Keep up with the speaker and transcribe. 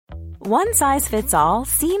One size fits all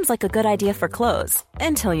seems like a good idea for clothes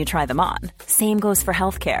until you try them on. Same goes for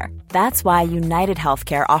healthcare. That's why United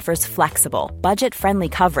Healthcare offers flexible, budget-friendly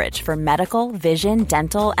coverage for medical, vision,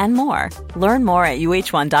 dental, and more. Learn more at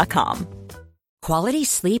uh1.com. Quality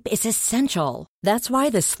sleep is essential. That's why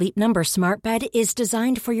the Sleep Number Smart Bed is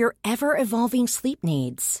designed for your ever-evolving sleep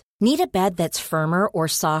needs. Need a bed that's firmer or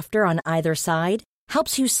softer on either side?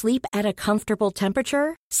 Helps you sleep at a comfortable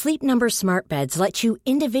temperature? Sleep Number Smart Beds let you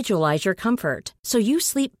individualize your comfort, so you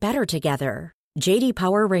sleep better together. J.D.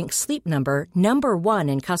 Power ranks Sleep Number number 1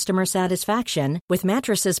 in customer satisfaction with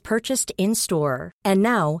mattresses purchased in-store. And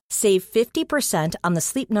now, save 50% on the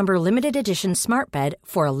Sleep Number Limited Edition Smart Bed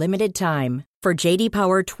for a limited time. For J.D.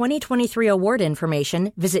 Power 2023 award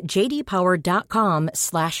information, visit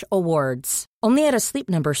jdpower.com/awards. Only at a Sleep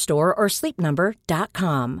Number store or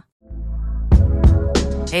sleepnumber.com.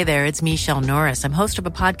 Hey there, it's Michelle Norris. I'm host of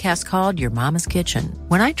a podcast called Your Mama's Kitchen.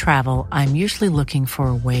 When I travel, I'm usually looking for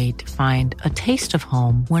a way to find a taste of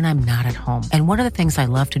home when I'm not at home. And one of the things I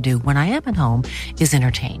love to do when I am at home is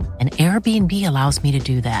entertain. And Airbnb allows me to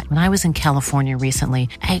do that. When I was in California recently,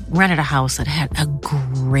 I rented a house that had a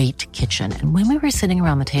great kitchen. And when we were sitting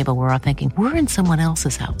around the table, we were all thinking, we're in someone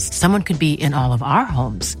else's house. Someone could be in all of our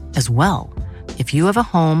homes as well. If you have a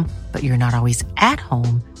home, but you're not always at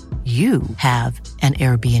home, you have an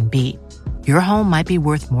Airbnb. Your home might be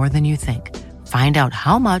worth more than you think. Find out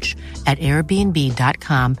how much at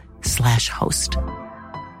airbnb.com/host.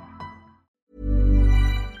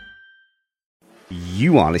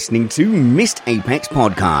 You are listening to Missed Apex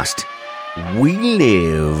Podcast. We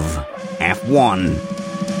live F1.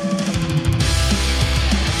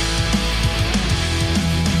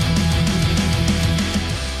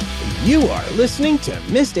 You are listening to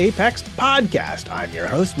Missed Apex Podcast. I'm your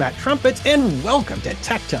host, Matt Trumpets, and welcome to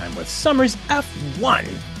Tech Time with Summers F1.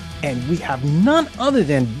 And we have none other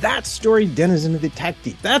than that storied denizen of the tech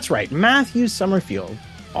deep. That's right, Matthew Summerfield,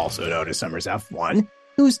 also known as Summers F1,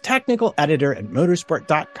 who's technical editor at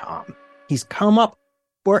motorsport.com. He's come up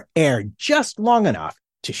for air just long enough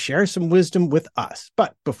to share some wisdom with us.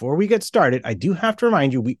 But before we get started, I do have to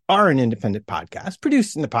remind you, we are an independent podcast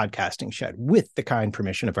produced in the podcasting shed with the kind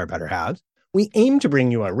permission of our better halves. We aim to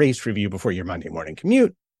bring you a race review before your Monday morning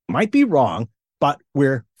commute. Might be wrong, but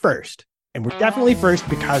we're first. And we're definitely first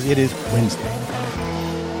because it is Wednesday.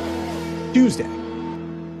 Tuesday.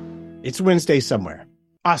 It's Wednesday somewhere.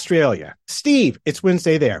 Australia. Steve, it's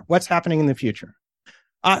Wednesday there. What's happening in the future?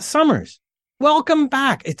 Summers, welcome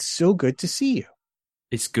back. It's so good to see you.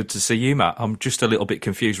 It's good to see you, Matt. I'm just a little bit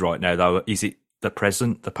confused right now, though. Is it the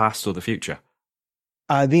present, the past, or the future?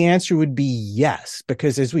 The answer would be yes,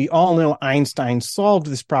 because as we all know, Einstein solved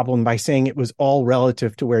this problem by saying it was all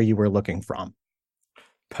relative to where you were looking from.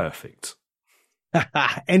 Perfect.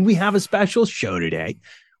 And we have a special show today.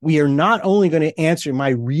 We are not only going to answer my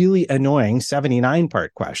really annoying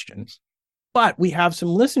 79-part questions, but we have some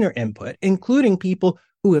listener input, including people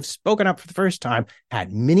who have spoken up for the first time,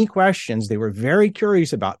 had many questions they were very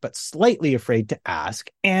curious about, but slightly afraid to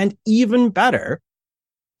ask. And even better,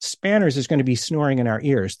 Spanners is going to be snoring in our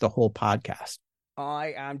ears the whole podcast.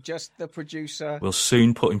 I am just the producer. We'll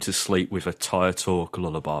soon put him to sleep with a Tire Talk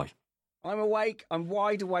lullaby. I'm awake. I'm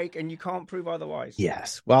wide awake, and you can't prove otherwise.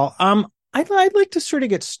 Yes. Well, I'd like to sort of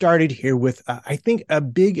get started here with, I think, a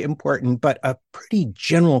big, important, but a pretty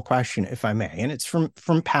general question, if I may. And it's from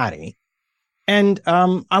Patty. And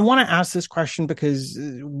I want to ask this question because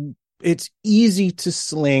it's easy to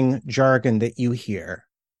sling jargon that you hear.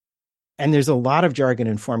 And there's a lot of jargon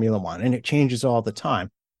in Formula One, and it changes all the time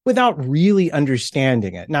without really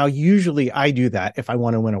understanding it. Now, usually I do that if I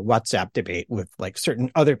want to win a WhatsApp debate with like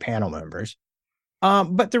certain other panel members.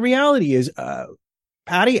 But the reality is,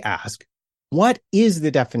 Patty asked, what is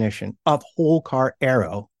the definition of whole car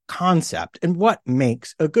aero concept and what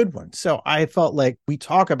makes a good one? So I felt like we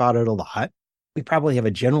talk about it a lot. We probably have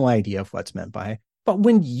a general idea of what's meant by it. But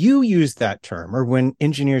when you use that term, or when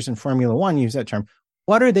engineers in Formula One use that term,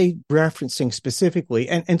 what are they referencing specifically?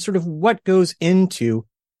 And sort of what goes into,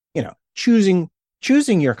 choosing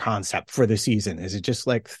your concept for the season? Is it just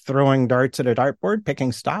like throwing darts at a dartboard,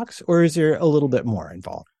 picking stocks, or is there a little bit more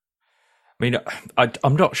involved? I mean,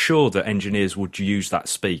 I'm not sure that engineers would use that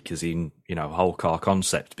speak as in, whole car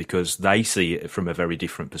concept, because they see it from a very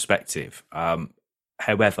different perspective.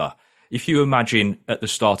 However, if you imagine at the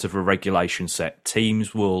start of a regulation set,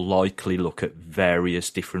 teams will likely look at various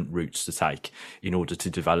different routes to take in order to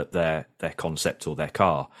develop their concept or their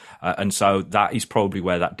car. And so that is probably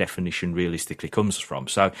where that definition realistically comes from.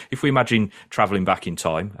 So if we imagine travelling back in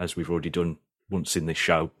time, as we've already done once in this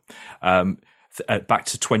show, back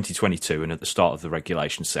to 2022 and at the start of the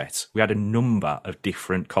regulation set, we had a number of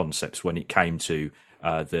different concepts when it came to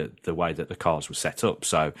the way that the cars were set up.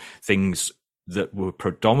 So things that were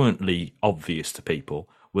predominantly obvious to people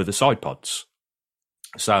were the side pods.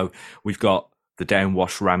 So we've got the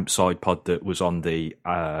downwash ramp side pod that was on the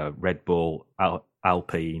Red Bull,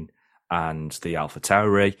 Alpine, and the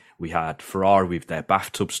AlphaTauri. We had Ferrari with their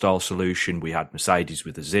bathtub style solution. We had Mercedes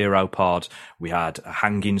with a zero pod. We had a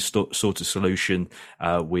hanging sort of solution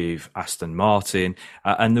with Aston Martin,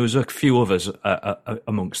 and there was a few others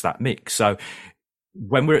amongst that mix. So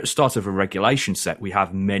when we're at the start of a regulation set, we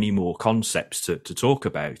have many more concepts to talk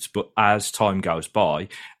about. But as time goes by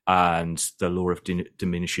and the law of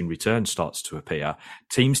diminishing return starts to appear,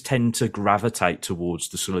 teams tend to gravitate towards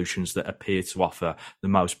the solutions that appear to offer the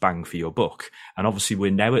most bang for your buck. And obviously,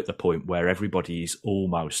 we're now at the point where everybody is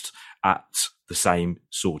almost at the same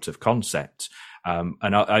sort of concept. And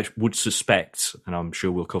I would suspect, and I'm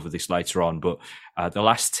sure we'll cover this later on, but the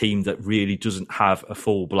last team that really doesn't have a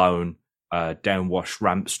full-blown downwash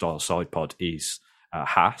ramp style side pod is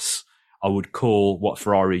Haas. I would call what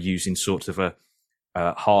Ferrari are using sort of a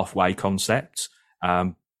halfway concept,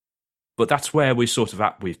 but that's where we're sort of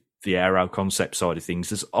at with the aero concept side of things.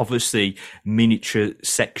 There's obviously miniature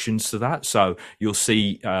sections to that, so you'll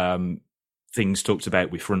see things talked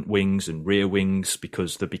about with front wings and rear wings,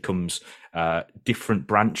 because there becomes different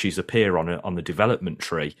branches appear on the development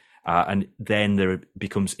tree. And then there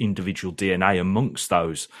becomes individual DNA amongst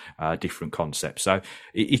those different concepts. So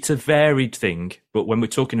it's a varied thing. But when we're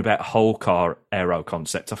talking about whole car aero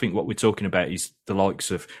concept, I think what we're talking about is the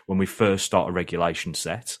likes of when we first start a regulation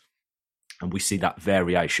set, and we see that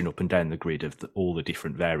variation up and down the grid of all the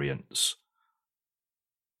different variants.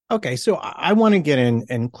 Okay, so I want to get in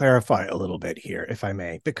and clarify a little bit here, if I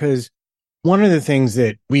may, because one of the things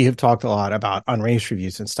that we have talked a lot about on race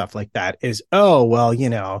reviews and stuff like that is,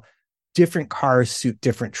 different cars suit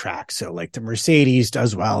different tracks. So like the Mercedes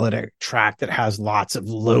does well at a track that has lots of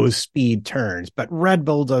low speed turns, but Red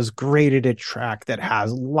Bull does great at a track that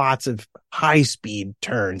has lots of high speed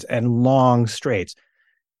turns and long straights.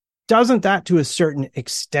 Doesn't that to a certain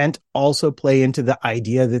extent also play into the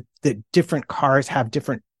idea that different cars have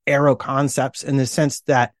different aero concepts, in the sense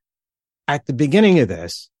that at the beginning of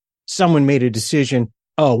this, someone made a decision,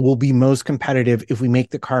 we'll be most competitive if we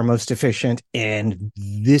make the car most efficient in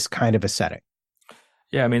this kind of a setting?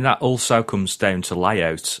 Yeah, I mean, that also comes down to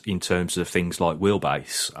layout in terms of things like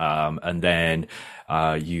wheelbase. And then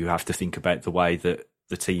you have to think about the way that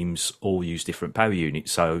the teams all use different power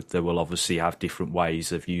units. So they will obviously have different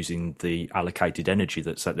ways of using the allocated energy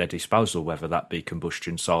that's at their disposal, whether that be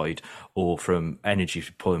combustion side or from energy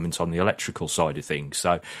deployment on the electrical side of things.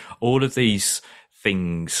 So all of these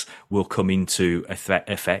things will come into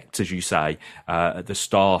effect, as you say, at the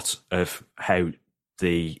start of how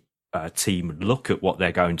the team look at what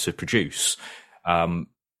they're going to produce. And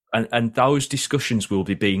those discussions will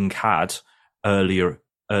be being had earlier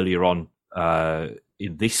on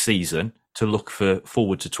in this season to look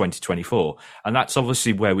forward to 2024. And that's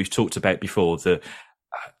obviously where we've talked about before, the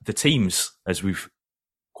teams, as we've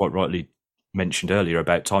quite rightly mentioned earlier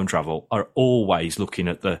about time travel, are always looking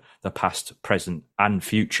at the past, present and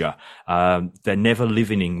future. They're never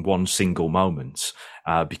living in one single moment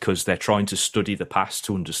because they're trying to study the past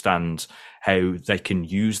to understand how they can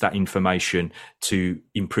use that information to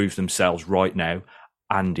improve themselves right now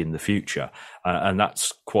and in the future. And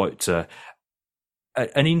that's quite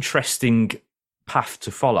an interesting path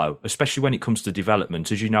to follow, especially when it comes to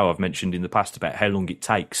development. As you know, I've mentioned in the past about how long it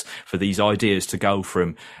takes for these ideas to go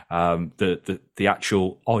from the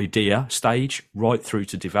actual idea stage right through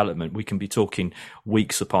to development. We can be talking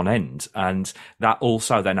weeks upon end, and that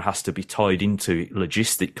also then has to be tied into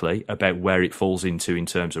logistically about where it falls into in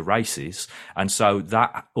terms of races. And so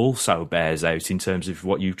that also bears out in terms of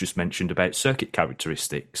what you've just mentioned about circuit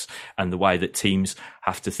characteristics and the way that teams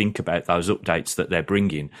have to think about those updates that they're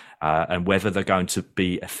bringing, and whether they're going to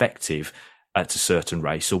be effective at a certain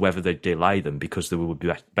race or whether they delay them because they will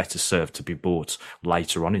be better served to be bought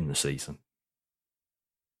later on in the season.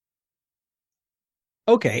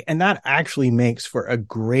 Okay, and that actually makes for a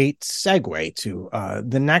great segue to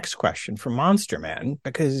the next question from Monster Man,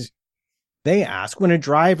 because they ask, when a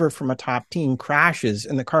driver from a top team crashes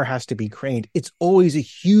and the car has to be craned, it's always a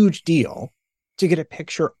huge deal to get a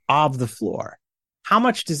picture of the floor. How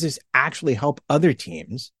much does this actually help other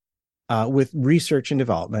teams with research and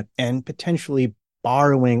development and potentially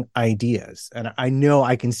borrowing ideas? And I know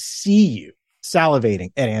I can see you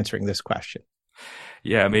salivating at answering this question.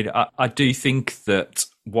 Yeah, I mean, I do think that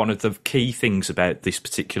one of the key things about this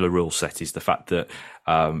particular rule set is the fact that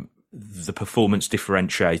the performance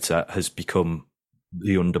differentiator has become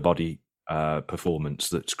the underbody performance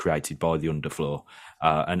that's created by the underfloor,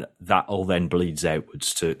 and that all then bleeds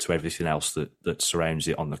outwards to everything else that surrounds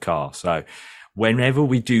it on the car. So whenever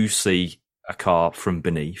we do see a car from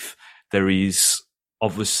beneath, there is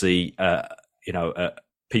obviously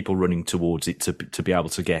people running towards it to be able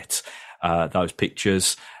to get those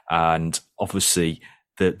pictures. And obviously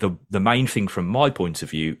the main thing from my point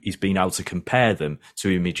of view is being able to compare them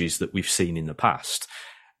to images that we've seen in the past.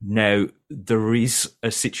 Now, there is a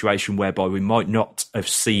situation whereby we might not have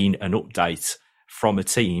seen an update from a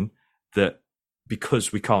team that,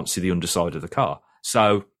 because we can't see the underside of the car.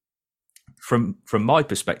 So from my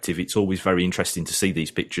perspective, it's always very interesting to see these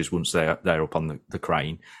pictures once they're up on the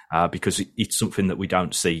crane, because it's something that we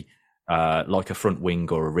don't see, like a front wing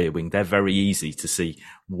or a rear wing. They're very easy to see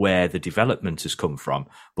where the development has come from.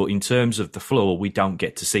 But in terms of the floor, we don't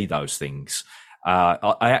get to see those things.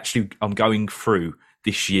 I'm going through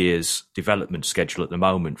this year's development schedule at the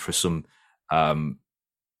moment for some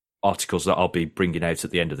articles that I'll be bringing out at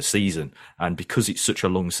the end of the season. And because it's such a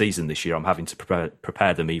long season this year, I'm having to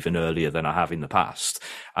prepare them even earlier than I have in the past.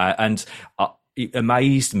 It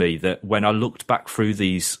amazed me that when I looked back through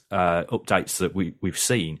these updates that we've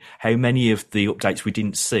seen, how many of the updates we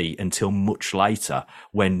didn't see until much later,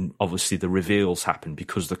 when obviously the reveals happened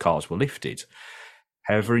because the cars were lifted.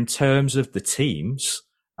 However, in terms of the teams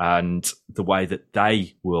and the way that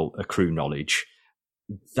they will accrue knowledge,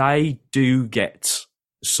 they do get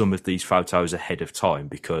some of these photos ahead of time,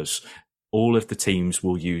 because all of the teams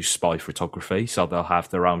will use spy photography. So they'll have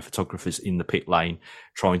their own photographers in the pit lane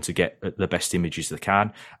trying to get the best images they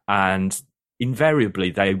can. And invariably,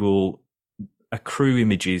 they will accrue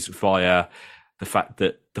images via the fact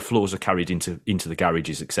that the floors are carried into the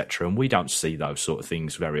garages, etc. And we don't see those sort of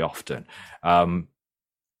things very often.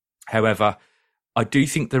 However, I do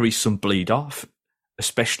think there is some bleed off,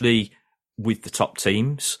 especially with the top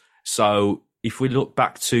teams. So if we look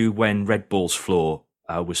back to when Red Bull's floor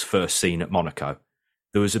was first seen at Monaco,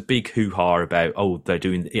 there was a big hoo-ha about, they're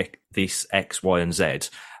doing this X, Y, and Z,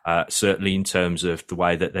 certainly in terms of the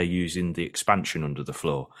way that they're using the expansion under the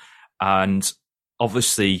floor. And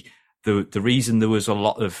obviously, the reason there was a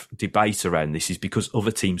lot of debate around this is because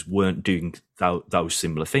other teams weren't doing those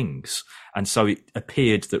similar things. And so it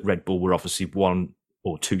appeared that Red Bull were obviously 1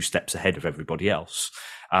 or 2 steps ahead of everybody else.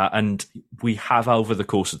 And we have, over the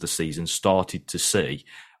course of the season, started to see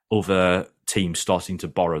other teams starting to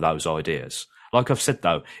borrow those ideas. Like I've said,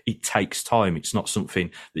 though, it takes time. It's not something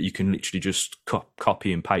that you can literally just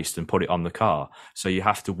copy and paste and put it on the car. So you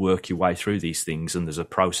have to work your way through these things, and there's a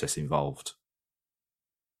process involved.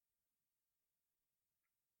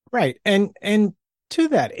 Right. And to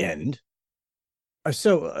that end,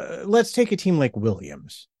 so let's take a team like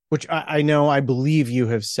Williams, which I believe you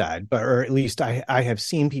have said, or at least I have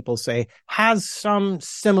seen people say has some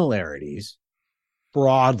similarities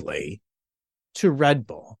broadly to Red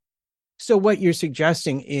Bull. So what you're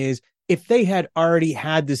suggesting is, if they had already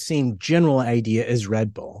had the same general idea as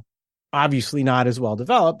Red Bull, obviously not as well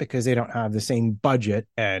developed because they don't have the same budget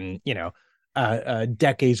and,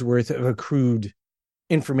 decades worth of accrued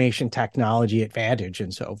information technology advantage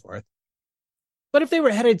and so forth. But if they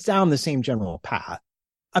were headed down the same general path,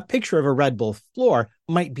 a picture of a Red Bull floor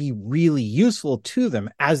might be really useful to them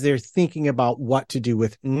as they're thinking about what to do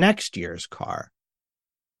with next year's car.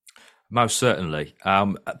 Most certainly.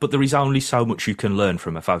 But there is only so much you can learn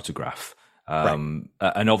from a photograph. Right.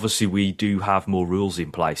 And obviously we do have more rules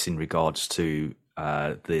in place in regards to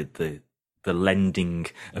the lending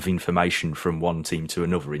of information from one team to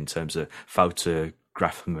another in terms of photography,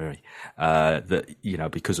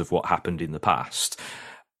 because of what happened in the past.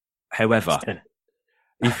 However,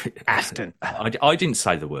 Aston. I didn't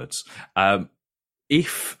say the words.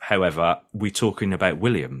 If, however, we're talking about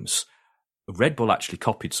Williams, Red Bull actually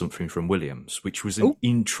copied something from Williams, which was an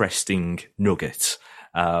interesting nugget,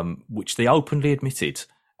 which they openly admitted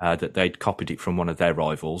that they'd copied it from one of their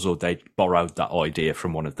rivals, or they'd borrowed that idea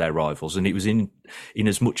from one of their rivals. And it was in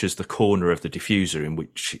as much as the corner of the diffuser, in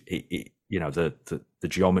which the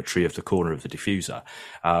geometry of the corner of the diffuser.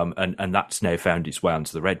 And that's now found its way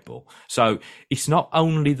onto the Red Bull. So it's not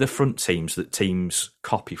only the front teams that teams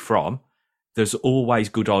copy from. There's always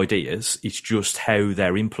good ideas. It's just how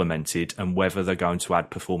they're implemented and whether they're going to add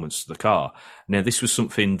performance to the car. Now, this was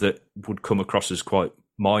something that would come across as quite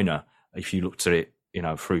minor if you looked at it,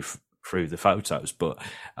 through the photos. But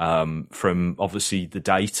from obviously the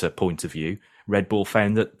data point of view, Red Bull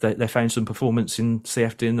found that they found some performance in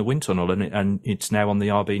CFD in the wind tunnel, and it's now on the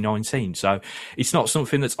RB19. So it's not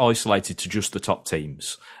something that's isolated to just the top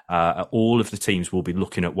teams. All of the teams will be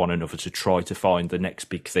looking at one another to try to find the next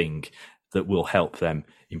big thing that will help them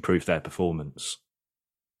improve their performance.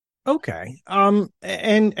 Okay.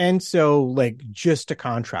 And so, like, just to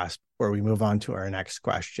contrast before we move on to our next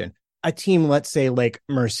question, a team, let's say like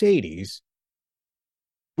Mercedes,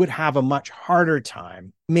 would have a much harder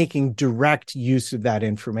time making direct use of that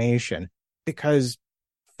information because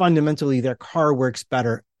fundamentally their car works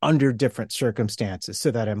better under different circumstances. So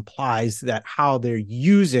that implies that how they're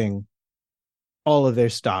using all of their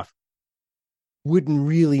stuff wouldn't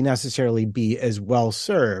really necessarily be as well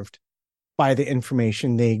served by the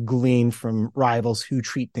information they glean from rivals who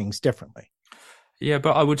treat things differently. Yeah,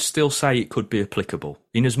 but I would still say it could be applicable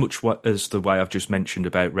in as much as the way I've just mentioned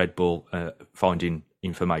about Red Bull finding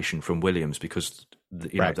information from Williams, because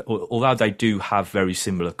although they do have very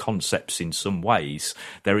similar concepts in some ways,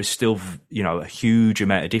 there is still a huge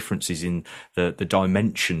amount of differences in the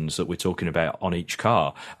dimensions that we're talking about on each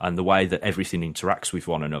car and the way that everything interacts with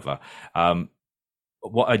one another.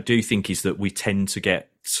 What I do think is that we tend to get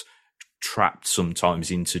trapped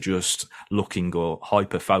sometimes into just looking or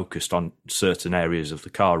hyper focused on certain areas of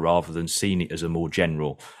the car rather than seeing it as a more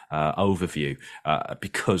general overview,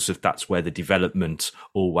 because that's where the development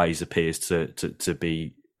always appears to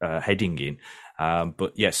be heading in.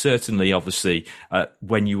 But yeah, certainly, obviously,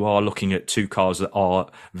 when you are looking at two cars that are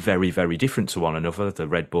very, very different to one another, the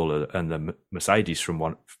Red Bull and the Mercedes from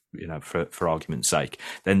one, for argument's sake,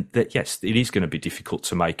 then yes, it is going to be difficult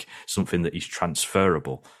to make something that is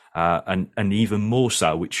transferable. And even more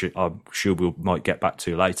so, which I'm sure we might get back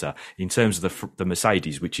to later, in terms of the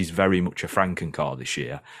Mercedes, which is very much a Franken car this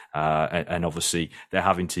year. And obviously they're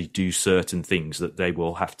having to do certain things that they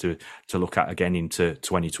will have to look at again into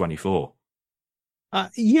 2024.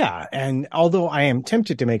 Yeah. And although I am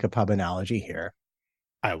tempted to make a pub analogy here,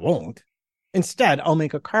 I won't. Instead, I'll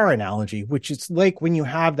make a car analogy, which is like when you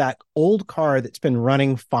have that old car that's been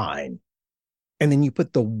running fine, and then you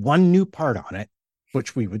put the one new part on it,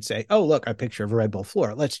 which we would say, oh, look, a picture of a Red Bull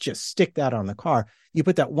floor. Let's just stick that on the car. You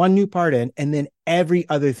put that one new part in, and then every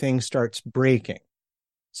other thing starts breaking.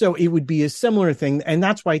 So it would be a similar thing. And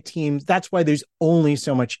that's why there's only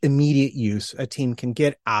so much immediate use a team can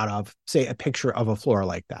get out of, say, a picture of a floor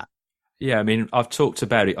like that. Yeah, I mean, I've talked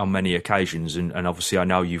about it on many occasions, and obviously I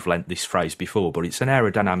know you've lent this phrase before, but it's an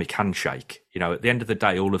aerodynamic handshake. At the end of the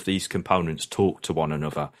day, all of these components talk to one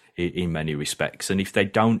another in many respects. And if they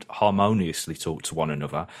don't harmoniously talk to one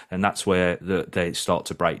another, then that's where they start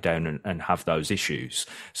to break down and have those issues.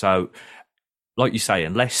 So, like you say,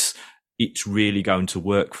 unless it's really going to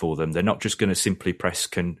work for them, they're not just going to simply press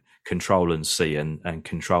Control and C and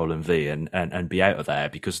Control and V and be out of there,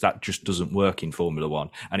 because that just doesn't work in Formula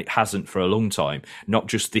One, and it hasn't for a long time. Not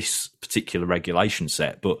just this particular regulation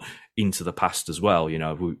set, but into the past as well.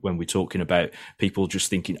 When we're talking about people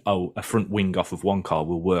just thinking, oh, a front wing off of one car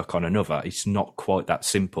will work on another, it's not quite that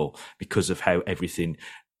simple because of how everything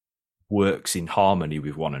works in harmony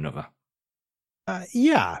with one another.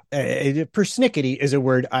 Persnickety is a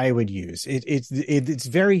word I would use. It's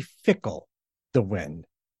very fickle, the wind.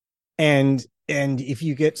 And if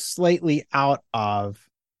you get slightly out of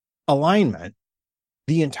alignment,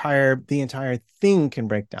 the entire thing can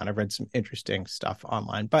break down. I've read some interesting stuff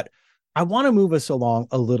online, but I want to move us along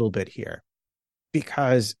a little bit here,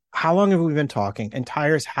 because how long have we been talking and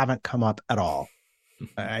tires haven't come up at all?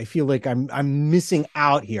 I feel like I'm missing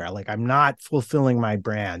out here. Like I'm not fulfilling my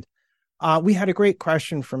brand. We had a great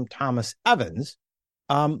question from Thomas Evans.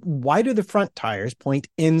 Why do the front tires point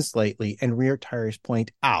in slightly and rear tires point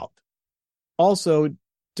out? Also,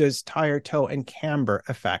 does tire toe and camber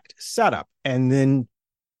affect setup? And then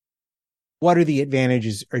what are the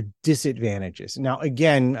advantages or disadvantages? Now,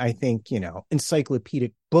 again, I think,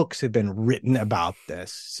 encyclopedic books have been written about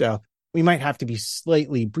this, so we might have to be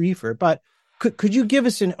slightly briefer, but could you give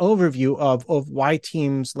us an overview of why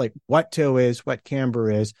teams, like what toe is, what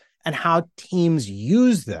camber is, and how teams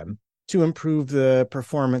use them to improve the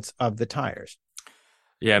performance of the tires?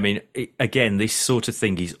 Yeah, I mean, again, this sort of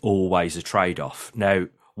thing is always a trade-off. Now,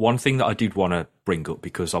 one thing that I did want to bring up,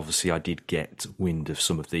 because obviously I did get wind of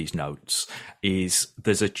some of these notes, is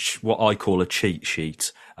there's what I call a cheat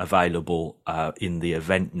sheet available in the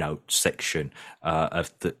event notes section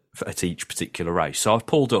at each particular race. So I've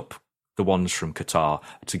pulled up the ones from Qatar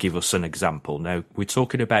to give us an example. Now, we're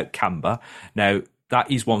talking about camber. Now, that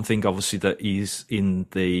is one thing, obviously, that is in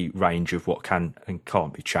the range of what can and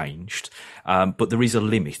can't be changed. But there is a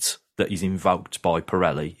limit that is invoked by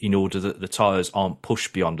Pirelli in order that the tyres aren't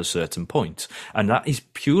pushed beyond a certain point. And that is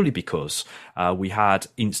purely because we had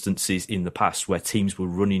instances in the past where teams were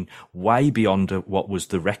running way beyond what was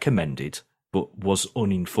the recommended but was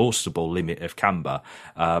unenforceable limit of camber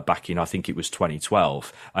back in, I think it was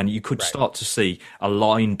 2012. And you could start to see a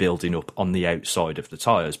line building up on the outside of the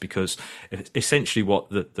tyres, because essentially what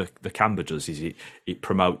the camber does is it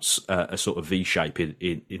promotes a sort of V shape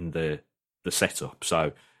in the setup.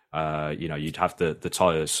 So, you'd have the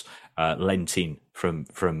tyres lent in from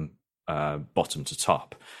bottom to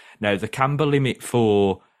top. Now, the camber limit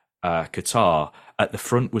for Qatar at the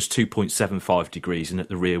front was 2.75 degrees and at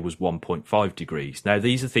the rear was 1.5 degrees. Now,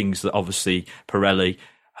 these are things that obviously Pirelli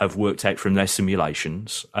have worked out from their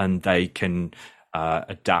simulations, and they can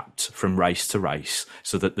adapt from race to race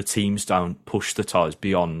so that the teams don't push the tyres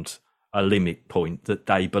beyond a limit point that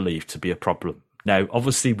they believe to be a problem. Now,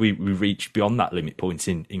 obviously, we reached beyond that limit point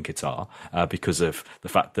in Qatar because of the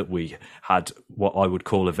fact that we had what I would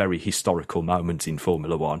call a very historical moment in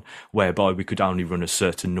Formula One, whereby we could only run a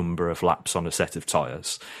certain number of laps on a set of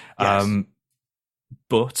tyres. Yes.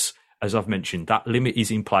 But, as I've mentioned, that limit is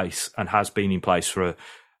in place and has been in place for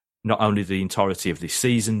not only the entirety of this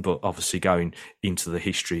season, but obviously going into the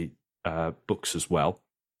history books as well.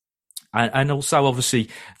 And also, obviously,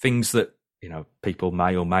 things that people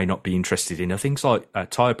may or may not be interested in are things like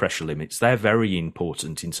tyre pressure limits. They're very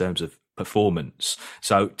important in terms of performance.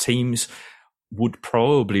 So teams would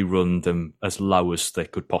probably run them as low as they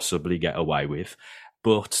could possibly get away with,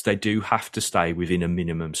 but they do have to stay within a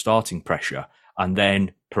minimum starting pressure. And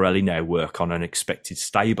then Pirelli now work on an expected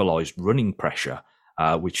stabilised running pressure,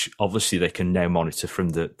 which obviously they can now monitor from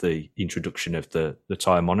the introduction of the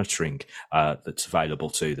tyre monitoring that's available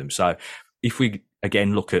to them. So if we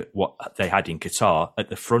again look at what they had in Qatar, at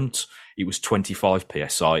the front it was 25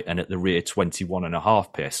 psi and at the rear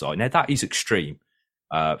 21.5 psi. Now that is extreme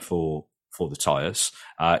for the tyres.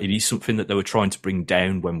 It is something that they were trying to bring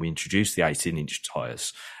down when we introduced the 18-inch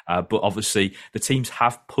tyres. But obviously the teams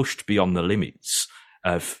have pushed beyond the limits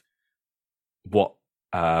of what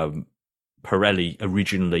Pirelli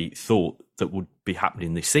originally thought that would be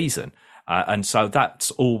happening this season. And so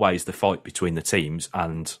that's always the fight between the teams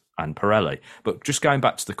and Pirelli. But just going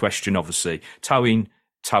back to the question, obviously, toe in,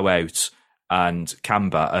 toe out and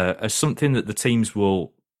camber are something that the teams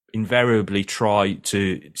will invariably try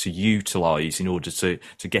to utilise in order to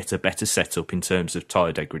get a better setup in terms of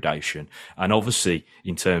tyre degradation. And obviously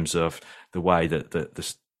in terms of the way that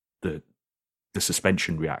the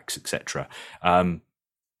suspension reacts, etc.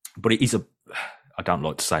 But it is I don't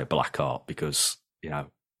like to say a black art because,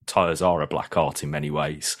 tyres are a black art in many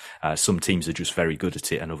ways. Some teams are just very good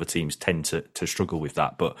at it and other teams tend to struggle with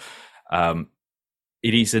that. But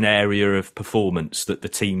it is an area of performance that the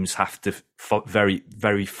teams have to very,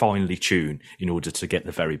 very finely tune in order to get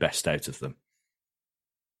the very best out of them.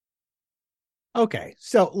 Okay,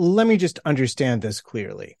 so let me just understand this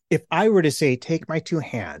clearly. If I were to say, take my two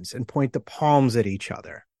hands and point the palms at each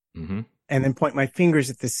other, and then point my fingers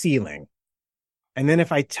at the ceiling, and then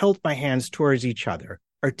if I tilt my hands towards each other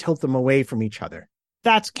or tilt them away from each other,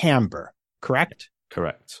 that's camber, correct?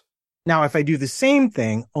 Correct. Now, if I do the same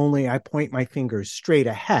thing, only I point my fingers straight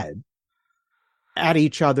ahead at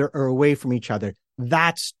each other or away from each other,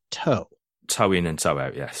 that's toe. Toe in and toe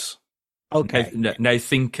out, yes. Okay. Now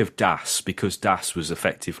think of DAS, because DAS was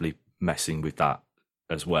effectively messing with that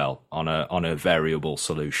as well on a variable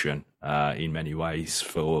solution in many ways.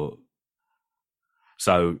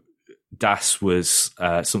 So DAS was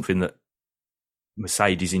something that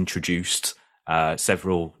Mercedes introduced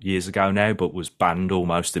several years ago now, but was banned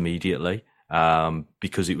almost immediately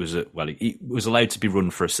because it was it was allowed to be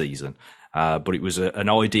run for a season, but it was an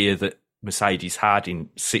idea that Mercedes had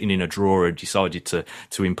sitting in a drawer and decided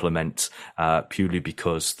to implement purely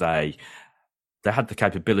because they had the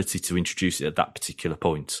capability to introduce it at that particular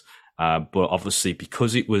point. But obviously,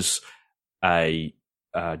 because it was a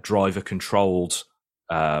driver controlled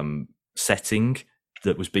setting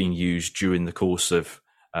that was being used during the course of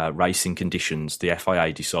racing conditions, the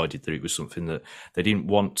FIA decided that it was something that they didn't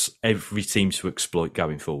want every team to exploit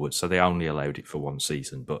going forward. So they only allowed it for one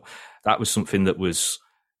season. But that was something that was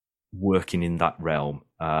working in that realm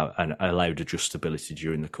and allowed adjustability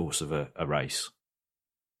during the course of a race.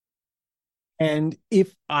 And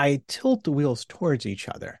if I tilt the wheels towards each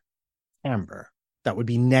other, camber, that would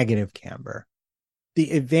be negative camber.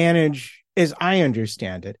 The advantage, as I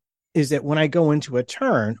understand it, is that when I go into a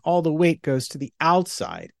turn, all the weight goes to the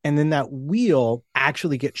outside, and then that wheel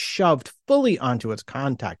actually gets shoved fully onto its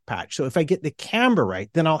contact patch. So if I get the camber right,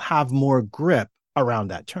 then I'll have more grip around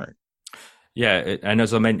that turn. Yeah, and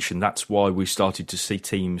as I mentioned, that's why we started to see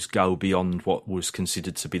teams go beyond what was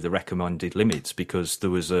considered to be the recommended limits, because there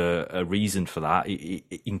was a reason for that. It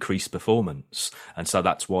increased performance. And so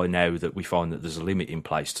that's why now that we find that there's a limit in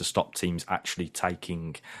place to stop teams actually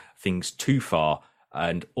taking things too far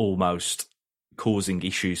and almost causing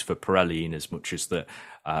issues for Pirelli, in as much as that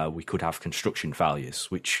we could have construction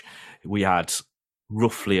failures, which we had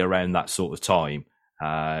roughly around that sort of time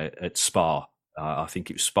at Spa. I think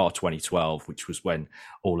it was Spa 2012, which was when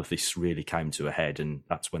all of this really came to a head, and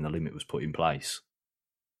that's when the limit was put in place.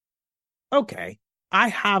 Okay, I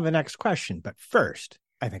have a next question, but first,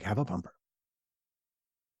 I think I have a bumper.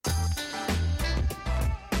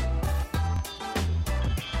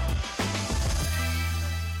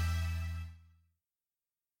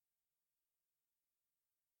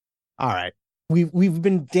 All right, we've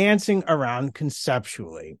been dancing around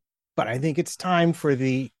conceptually, but I think it's time for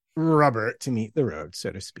the rubber to meet the road,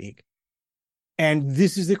 so to speak. And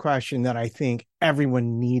this is the question that I think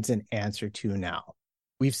everyone needs an answer to now.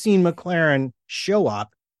 We've seen McLaren show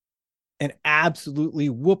up and absolutely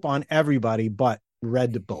whoop on everybody but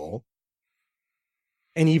Red Bull.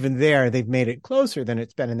 And even there, they've made it closer than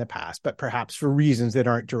it's been in the past, but perhaps for reasons that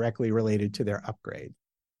aren't directly related to their upgrade.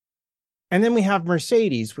 And then we have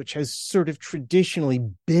Mercedes, which has sort of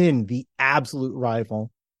traditionally been the absolute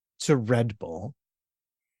rival to Red Bull.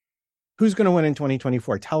 Who's going to win in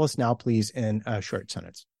 2024? Tell us now, please, in a short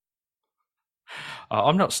sentence.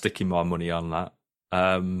 I'm not sticking my money on that.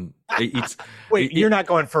 You're not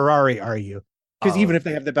going Ferrari, are you? Because even if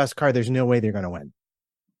they have the best car, there's no way they're going to win.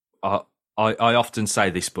 I often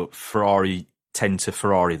say this, but Ferrari tend to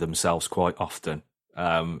Ferrari themselves quite often.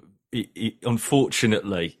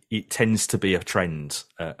 Unfortunately, it tends to be a trend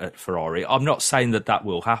at Ferrari. I'm not saying that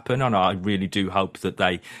will happen, and I really do hope that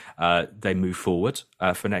they move forward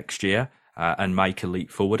for next year and make a leap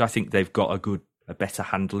forward. I think they've got a better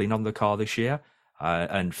handling on the car this year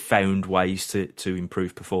and found ways to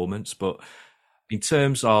improve performance. But in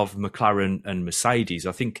terms of McLaren and Mercedes,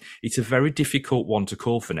 I think it's a very difficult one to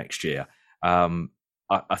call for next year. I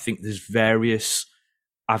think there's various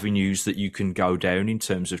avenues that you can go down in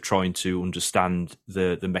terms of trying to understand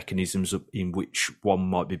the mechanisms in which one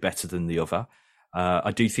might be better than the other.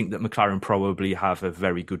 I do think that McLaren probably have a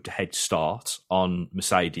very good head start on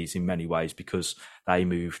Mercedes in many ways, because they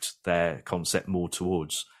moved their concept more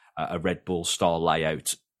towards a Red Bull style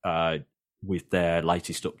layout with their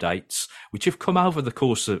latest updates, which have come over the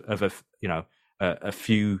course of a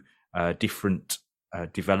few different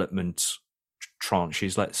development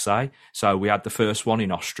tranches, let's say. So we had the first one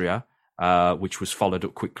in Austria, which was followed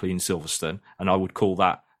up quickly in Silverstone, and I would call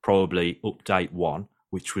that probably update 1,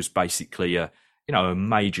 which was basically a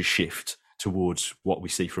major shift towards what we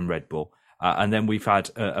see from Red Bull. And then we've had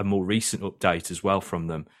a more recent update as well from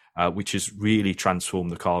them, which has really transformed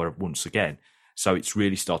the car once again. So it's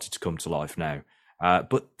really started to come to life now.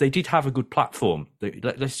 But they did have a good platform.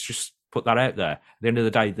 Let's just put that out there. At the end of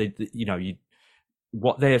the day,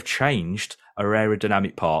 what they have changed are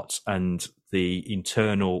aerodynamic parts and the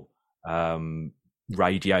internal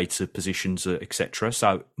radiator positions, etc.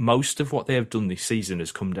 So most of what they have done this season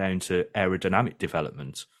has come down to aerodynamic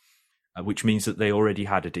development, which means that they already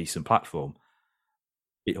had a decent platform.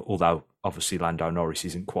 Although obviously Lando Norris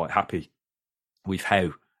isn't quite happy with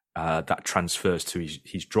how that transfers to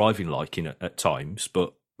his driving liking at times,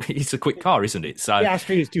 but it's a quick car, isn't it? So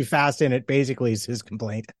Piastri is too fast in it, basically, is his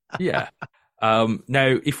complaint. Yeah.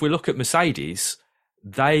 Now, if we look at Mercedes,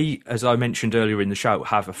 they, as I mentioned earlier in the show,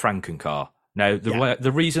 have a Franken car. Now,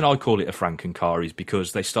 the reason I call it a Franken car is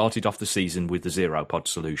because they started off the season with the zero pod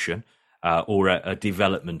solution, or a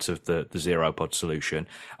development of the zero pod solution,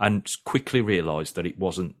 and quickly realised that it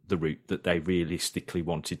wasn't the route that they realistically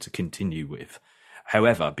wanted to continue with.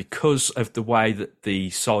 However, because of the way that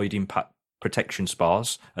the side impact protection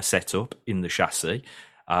spars are set up in the chassis,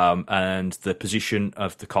 and the position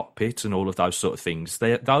of the cockpit and all of those sort of things,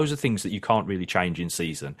 those are things that you can't really change in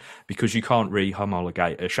season, because you can't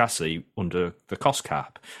re-homologate a chassis under the cost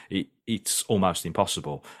cap. It's almost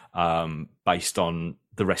impossible based on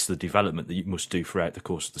the rest of the development that you must do throughout the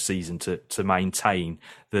course of the season to maintain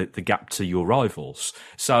the gap to your rivals.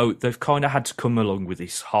 So they've kind of had to come along with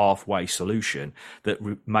this halfway solution that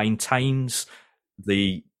maintains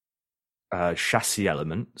the chassis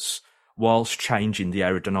elements whilst changing the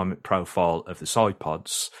aerodynamic profile of the side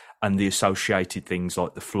pods and the associated things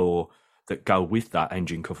like the floor that go with that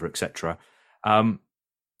engine cover, etc.,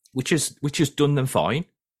 which has done them fine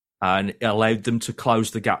and allowed them to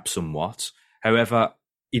close the gap somewhat. However,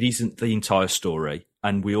 it isn't the entire story,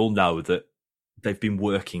 and we all know that they've been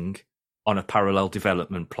working on a parallel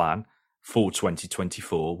development plan for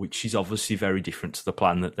 2024, which is obviously very different to the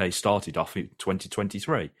plan that they started off in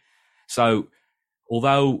 2023. So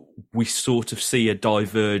although we sort of see a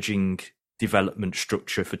diverging development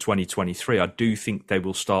structure for 2023, I do think they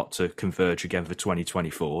will start to converge again for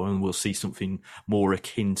 2024, and we'll see something more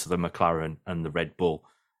akin to the McLaren and the Red Bull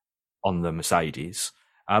on the Mercedes.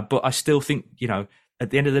 But I still think, at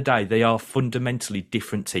the end of the day, they are fundamentally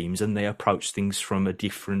different teams and they approach things from a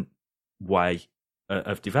different way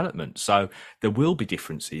of development. So there will be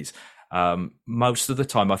differences. Most of the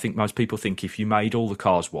time, I think most people think if you made all the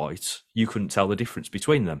cars white, you couldn't tell the difference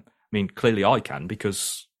between them. I mean, clearly I can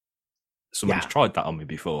because someone's tried that on me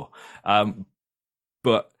before.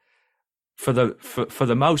 But for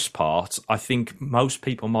the most part, I think most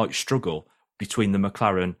people might struggle between the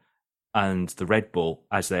McLaren and the Red Bull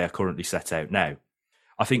as they are currently set out now.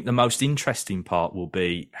 I think the most interesting part will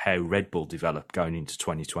be how Red Bull develop going into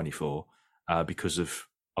 2024 because of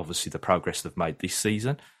obviously the progress they've made this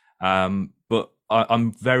season. But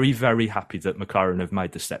I'm very, very happy that McLaren have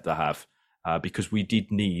made the step they have because we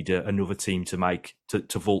did need another team to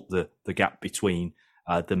vault the gap between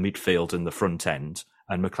the midfield and the front end.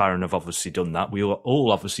 And McLaren have obviously done that. We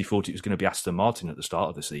all obviously thought it was going to be Aston Martin at the start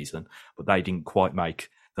of the season, but they didn't quite make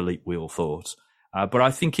the leap we all thought. But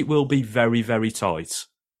I think it will be very, very tight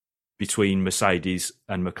between Mercedes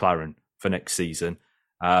and McLaren for next season.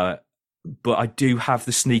 But I do have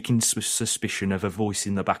the sneaking suspicion of a voice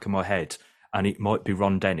in the back of my head, and it might be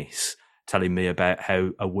Ron Dennis telling me about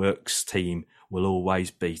how a works team will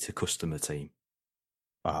always beat a customer team.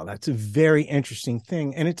 Wow, that's a very interesting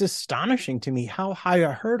thing. And it's astonishing to me how high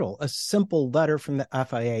a hurdle a simple letter from the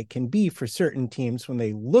FIA can be for certain teams when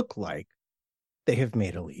they look like they have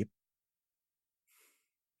made a leap.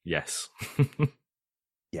 Yes.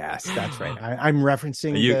 Yes, that's right. I'm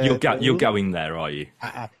referencing. You're going there, are you?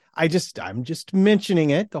 I'm just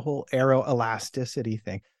mentioning it, the whole aero elasticity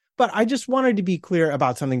thing. But I just wanted to be clear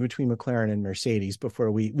about something between McLaren and Mercedes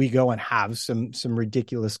before we go and have some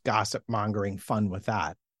ridiculous gossip mongering fun with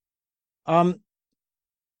that.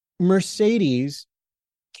 Mercedes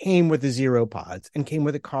came with the zero pods and came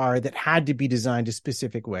with a car that had to be designed a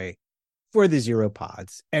specific way for the zero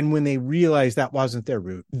pods. And when they realized that wasn't their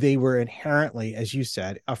route, they were inherently, as you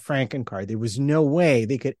said, a Franken car. There was no way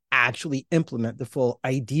they could actually implement the full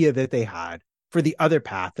idea that they had for the other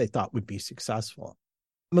path they thought would be successful.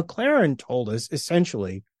 McLaren told us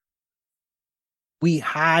essentially we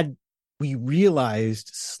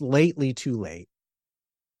realized slightly too late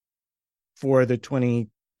for the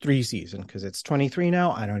 23 season, because it's 23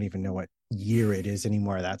 now. I don't even know what year it is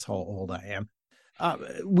anymore. That's how old I am.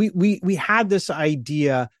 We had this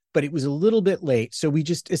idea, but it was a little bit late. So we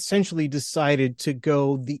just essentially decided to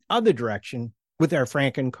go the other direction with our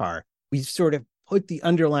Franken car. We sort of put the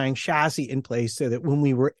underlying chassis in place so that when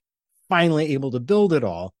we were finally able to build it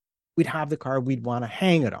all, we'd have the car we'd want to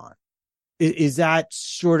hang it on. Is that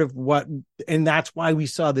sort of what, and that's why we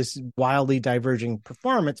saw this wildly diverging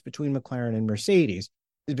performance between McLaren and Mercedes,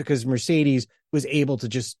 is because Mercedes was able to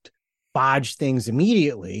just bodge things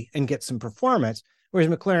immediately and get some performance, whereas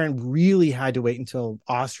McLaren really had to wait until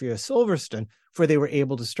Austria Silverstone before they were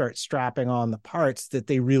able to start strapping on the parts that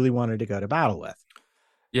they really wanted to go to battle with.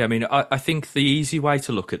 Yeah, I mean, I think the easy way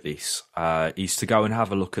to look at this is to go and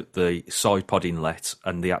have a look at the side pod inlet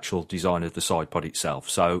and the actual design of the side pod itself.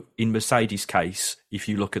 So in Mercedes' case, if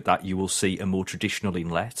you look at that, you will see a more traditional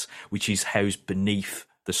inlet, which is housed beneath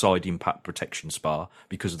the side impact protection spar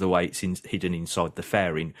because of the way it's hidden inside the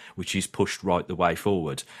fairing, which is pushed right the way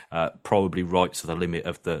forward, probably right to the limit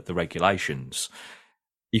of the regulations.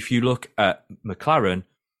 If you look at McLaren,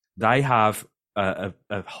 they have a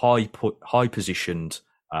high positioned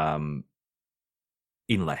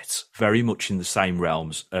inlet, very much in the same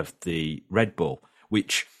realms of the Red Bull,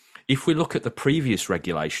 which, if we look at the previous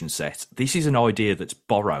regulation set, this is an idea that's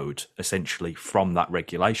borrowed essentially from that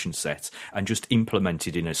regulation set and just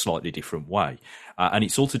implemented in a slightly different way. And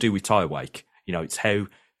it's all to do with tyre wake. It's how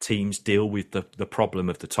teams deal with the problem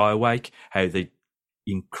of the tyre wake, how they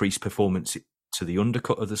increase performance to the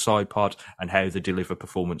undercut of the side pod, and how they deliver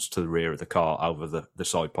performance to the rear of the car over the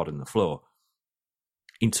side pod and the floor.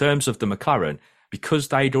 In terms of the McLaren, because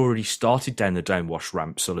they'd already started down the downwash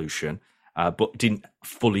ramp solution, but didn't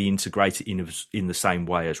fully integrate it in the same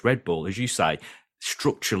way as Red Bull, as you say,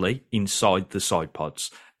 structurally inside the side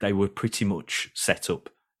pods, they were pretty much set up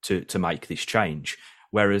to make this change.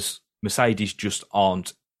 Whereas Mercedes just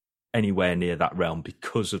aren't anywhere near that realm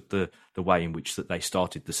because of the way in which that they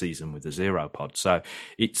started the season with the zero pod. So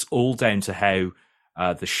it's all down to how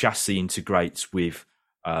the chassis integrates with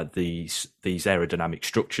these aerodynamic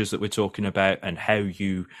structures that we're talking about, and how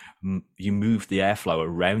you move the airflow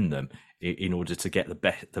around them in order to get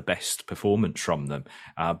the best performance from them,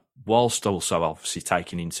 whilst also obviously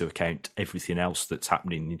taking into account everything else that's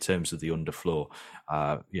happening in terms of the underfloor,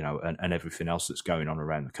 and everything else that's going on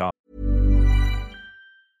around the car.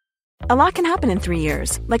 A lot can happen in 3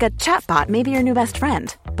 years, like a chatbot may be your new best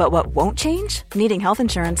friend. But what won't change? Needing health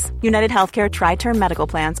insurance. United Healthcare Tri-Term Medical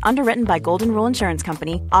Plans, underwritten by Golden Rule Insurance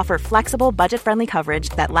Company, offer flexible, budget-friendly coverage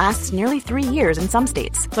that lasts nearly 3 years in some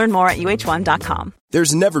states. Learn more at UH1.com.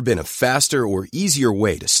 There's never been a faster or easier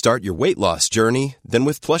way to start your weight loss journey than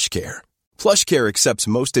with PlushCare. PlushCare accepts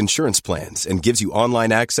most insurance plans and gives you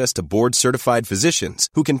online access to board-certified physicians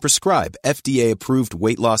who can prescribe FDA-approved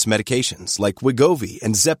weight loss medications like Wegovy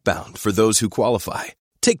and Zepbound for those who qualify.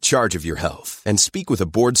 Take charge of your health and speak with a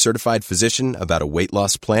board-certified physician about a weight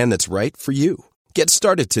loss plan that's right for you. Get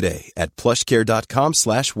started today at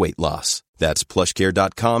plushcare.com/weight loss. That's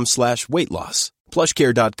plushcare.com/weight loss.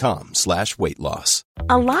 plushcare.com/weight loss.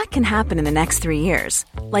 A lot can happen in the next 3 years.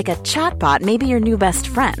 Like a chatbot may be your new best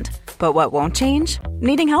friend. But what won't change?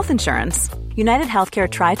 Needing health insurance. United Healthcare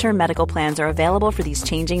Tri-Term Medical Plans are available for these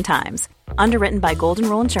changing times. Underwritten by Golden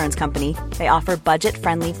Rule Insurance Company, they offer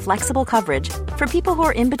budget-friendly, flexible coverage for people who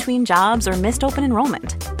are in between jobs or missed open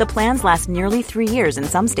enrollment. The plans last nearly 3 years in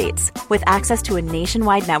some states, with access to a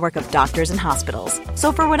nationwide network of doctors and hospitals.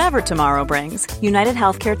 So for whatever tomorrow brings, United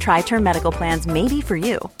Healthcare Tri-Term Medical Plans may be for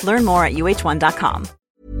you. Learn more at UH1.com.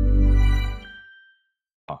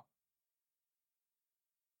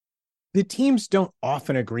 The teams don't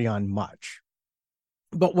often agree on much.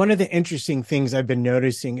 But one of the interesting things I've been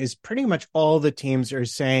noticing is pretty much all the teams are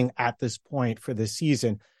saying at this point for the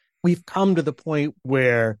season, we've come to the point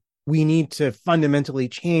where we need to fundamentally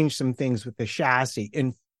change some things with the chassis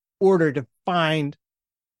in order to find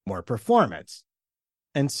more performance.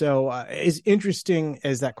 And so as interesting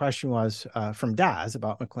as that question was from Daz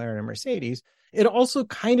about McLaren and Mercedes, it also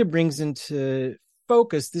kind of brings into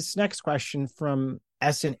focus this next question from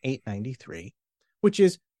SN893, which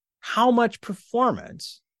is how much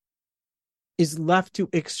performance is left to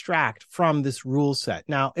extract from this rule set.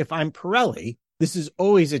 Now, if I'm Pirelli, this is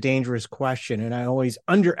always a dangerous question, and I always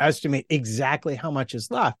underestimate exactly how much is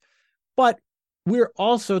left. But we're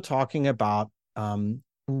also talking about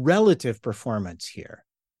relative performance here.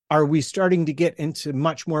 Are we starting to get into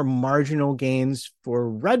much more marginal gains for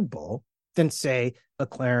Red Bull than, say,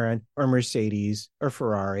 McLaren or Mercedes or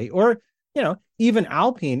Ferrari or even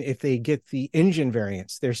Alpine if they get the engine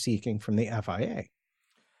variants they're seeking from the FIA?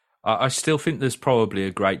 I still think there's probably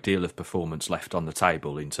a great deal of performance left on the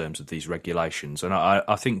table in terms of these regulations. And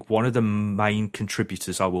I think one of the main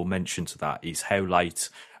contributors I will mention to that is how late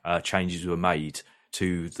changes were made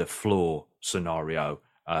to the floor scenario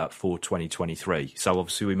for 2023. So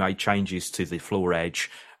obviously we made changes to the floor edge,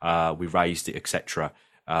 we raised it, etc.,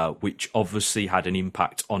 which obviously had an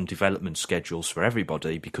impact on development schedules for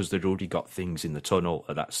everybody because they'd already got things in the tunnel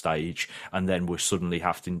at that stage, and then we're suddenly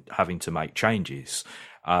having to make changes.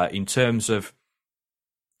 In terms of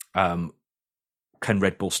can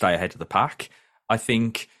Red Bull stay ahead of the pack, I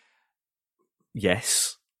think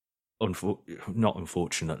yes, not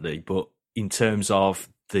unfortunately, but in terms of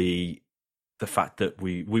the fact that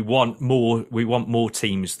we want more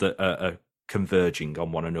teams that are converging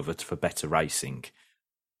on one another for better racing.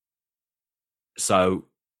 So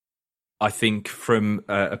I think from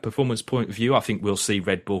a performance point of view, I think we'll see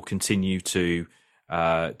Red Bull continue to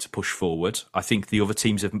push forward. I think the other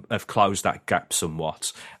teams have closed that gap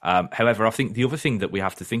somewhat. However, I think the other thing that we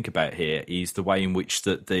have to think about here is the way in which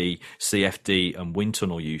that the CFD and wind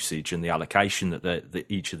tunnel usage and the allocation that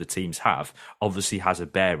each of the teams have obviously has a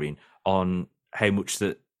bearing on how much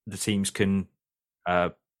the teams can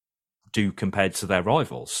do compared to their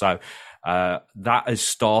rivals. So that has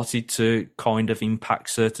started to kind of impact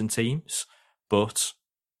certain teams, but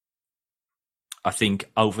I think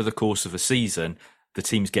over the course of a season, the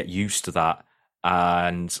teams get used to that,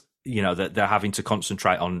 and that they're having to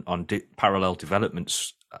concentrate on parallel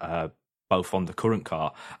developments, both on the current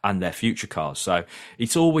car and their future cars. So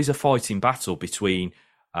it's always a fighting battle between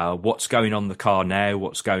what's going on in the car now,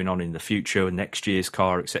 what's going on in the future, next year's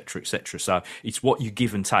car, etc., etc. So it's what you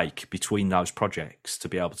give and take between those projects to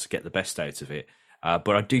be able to get the best out of it.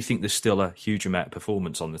 But I do think there's still a huge amount of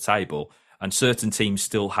performance on the table, and certain teams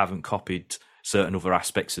still haven't copied certain other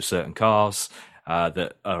aspects of certain cars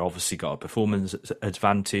that are obviously got a performance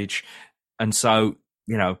advantage. And so,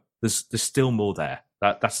 there's still more there.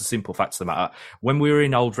 That's the simple fact of the matter. When we were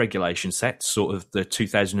in old regulation sets, sort of the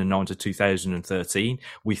 2009 to 2013,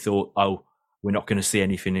 we thought, we're not going to see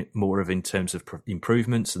anything more of in terms of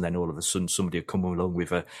improvements. And then all of a sudden somebody will come along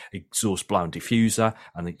with a exhaust blown diffuser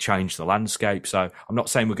and they change the landscape. So I'm not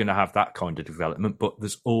saying we're going to have that kind of development, but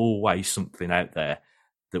there's always something out there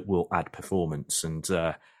that will add performance. And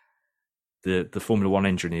the Formula One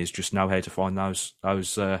engineers just know how to find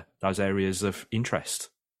those areas of interest.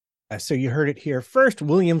 So you heard it here first.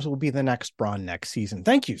 Williams will be the next Brawn next season.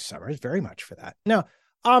 Thank you, Summers, very much for that. Now,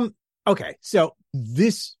 okay, so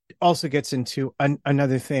this also gets into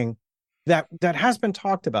another thing that has been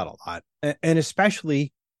talked about a lot, and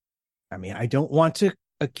especially, I mean, I don't want to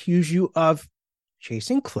accuse you of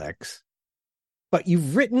chasing clicks, but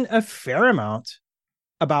you've written a fair amount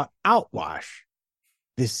about outwash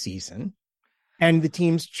this season and the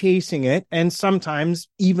teams chasing it, and sometimes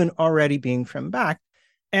even already being trimmed back.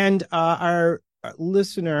 And our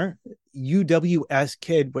listener, UWS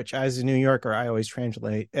Kid, which as a New Yorker, I always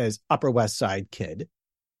translate as Upper West Side Kid,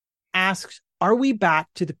 asks, are we back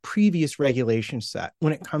to the previous regulation set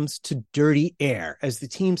when it comes to dirty air, as the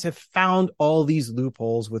teams have found all these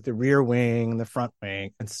loopholes with the rear wing and the front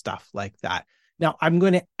wing and stuff like that? Now, I'm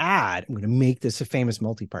going to make this a famous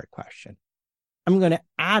multi-part question. I'm going to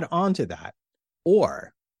add on to that.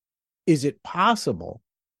 Or is it possible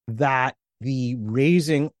that the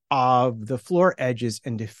raising of the floor edges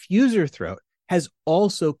and diffuser throat has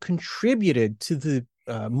also contributed to the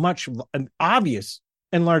much obvious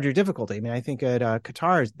and larger difficulty? I mean, I think at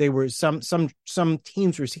Qatar, they were some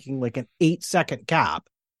teams were seeking like an 8-second gap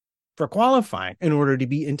for qualifying in order to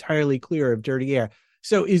be entirely clear of dirty air.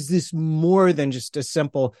 So is this more than just a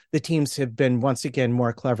simple, the teams have been once again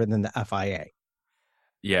more clever than the FIA?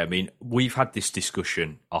 Yeah, I mean, we've had this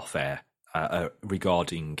discussion off air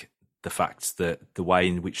regarding the fact that the way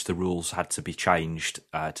in which the rules had to be changed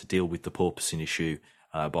to deal with the porpoising issue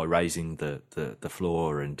by raising the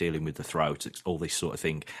floor and dealing with the throat, all this sort of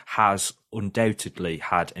thing, has undoubtedly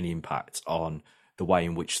had an impact on the way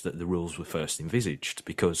in which the rules were first envisaged,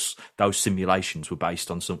 because those simulations were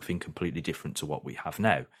based on something completely different to what we have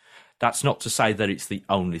now. That's not to say that it's the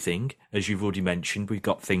only thing. As you've already mentioned, we've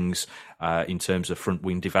got things in terms of front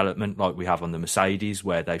wing development like we have on the Mercedes,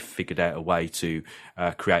 where they've figured out a way to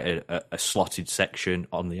create a slotted section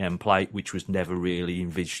on the end plate, which was never really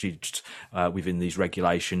envisaged within these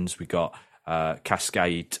regulations. We've got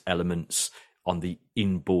cascade elements on the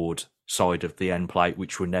inboard side of the end plate,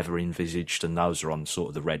 which were never envisaged, and those are on sort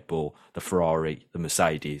of the Red Bull, the Ferrari, the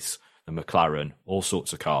Mercedes, the McLaren, all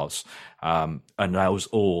sorts of cars. And those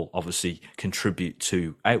all obviously contribute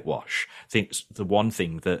to outwash. I think the one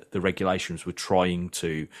thing that the regulations were trying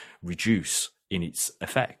to reduce in its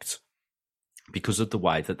effect, because of the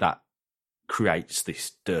way that creates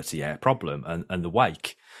this dirty air problem and the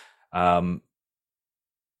wake.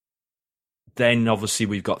 Then obviously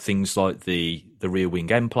we've got things like the rear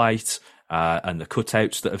wing end plate and the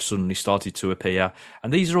cutouts that have suddenly started to appear.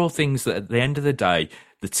 And these are all things that at the end of the day,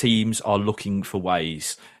 the teams are looking for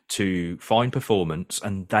ways to find performance,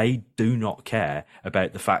 and they do not care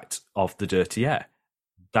about the fact of the dirty air.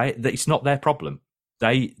 It's not their problem.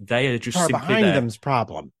 They are just simply behind them's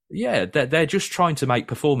problem. Yeah, they're just trying to make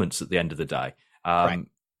performance at the end of the day. Right.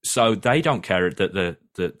 So they don't care that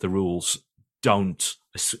the rules don't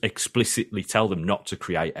explicitly tell them not to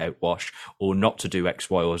create outwash or not to do X,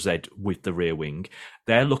 Y, or Z with the rear wing.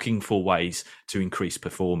 They're looking for ways to increase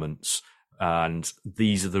performance, and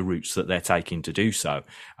these are the routes that they're taking to do so.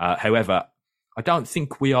 However, I don't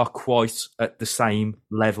think we are quite at the same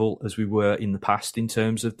level as we were in the past in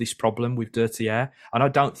terms of this problem with dirty air. And I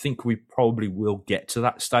don't think we probably will get to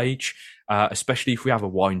that stage, especially if we have a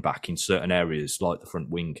wind back in certain areas like the front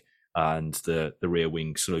wing and the rear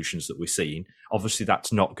wing solutions that we're seeing. Obviously,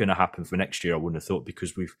 that's not going to happen for next year, I wouldn't have thought,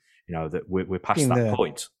 because we're past that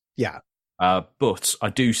point. Yeah. But I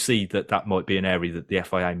do see that might be an area that the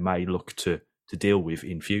FIA may look to deal with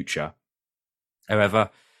in future. However,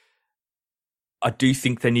 I do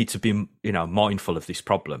think they need to be, mindful of this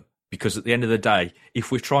problem, because at the end of the day,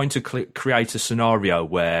 if we're trying to create a scenario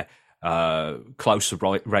where closer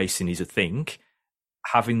racing is a thing,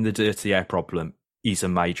 having the dirty air problem is a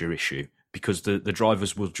major issue, because the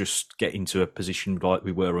drivers will just get into a position like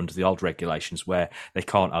we were under the old regulations where they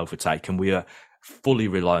can't overtake, and we are fully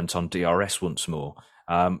reliant on DRS once more,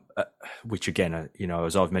 which again,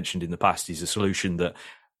 as I've mentioned in the past, is a solution that,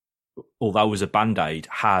 although was a band-aid,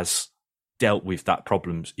 has dealt with that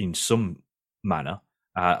problem in some manner.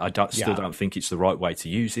 I don't think it's the right way to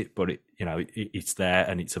use it, but it's there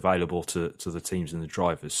and it's available to the teams and the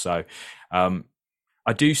drivers. So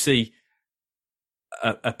I do see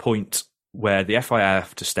a point where the FIA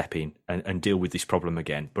have to step in and deal with this problem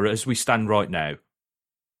again. But as we stand right now,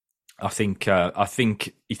 I think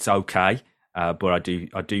it's okay But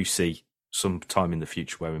I do see some time in the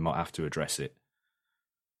future where we might have to address it.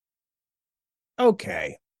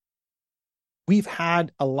 Okay. We've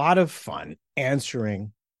had a lot of fun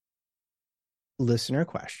answering listener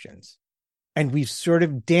questions, and we've sort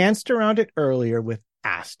of danced around it earlier with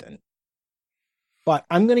Aston. But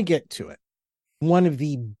I'm going to get to it. One of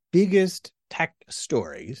the biggest tech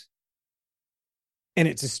stories, and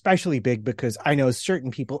it's especially big because I know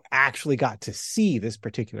certain people actually got to see this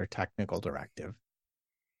particular technical directive.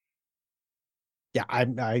 Yeah,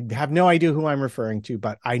 I have no idea who I'm referring to,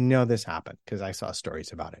 but I know this happened because I saw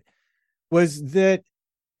stories about it. Was that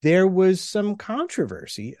there was some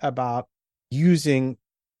controversy about using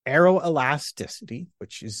aeroelasticity,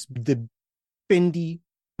 which is the bendy,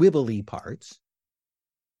 wibbly parts,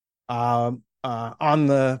 on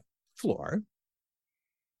the floor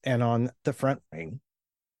and on the front wing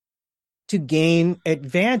to gain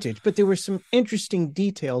advantage. But there were some interesting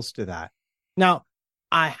details to that. Now,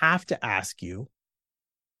 I have to ask you,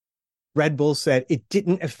 Red Bull said it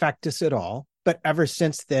didn't affect us at all, but ever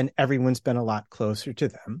since then, everyone's been a lot closer to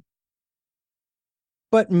them.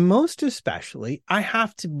 But most especially, I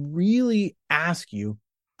have to really ask you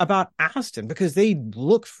about Aston, because they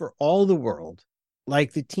looked for all the world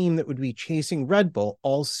like the team that would be chasing Red Bull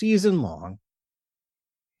all season long.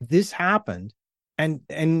 This happened. And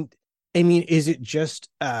I mean, is it just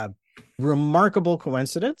a remarkable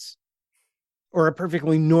coincidence or a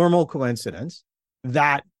perfectly normal coincidence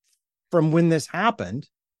that from when this happened,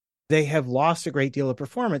 they have lost a great deal of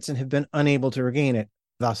performance and have been unable to regain it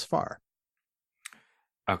thus far?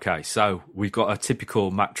 Okay, so we've got a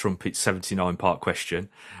typical Matt Trumpet 79-part question.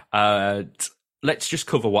 Let's just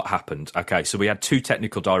cover what happened. Okay, so we had two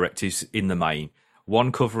technical directives in the main,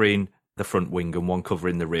 one covering the front wing and one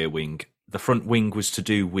covering the rear wing. The front wing was to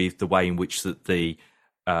do with the way in which that the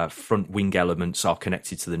front wing elements are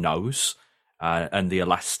connected to the nose and the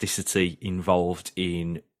elasticity involved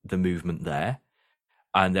in the movement there.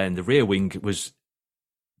 And then the rear wing was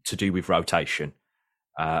to do with rotation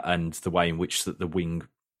and the way in which that the wing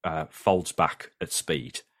folds back at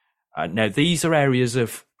speed. Now, these are areas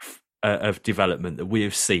of development that we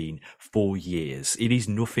have seen for years. It is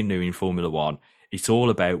nothing new in Formula One. It's all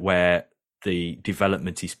about where the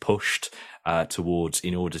development is pushed towards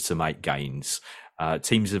in order to make gains.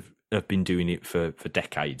 Teams have been doing it for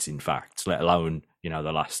decades, in fact, let alone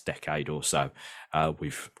the last decade or so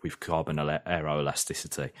with carbon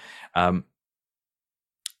aeroelasticity.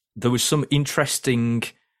 There was some interesting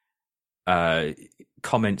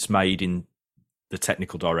comments made in the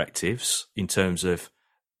technical directives in terms of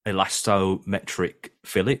elastometric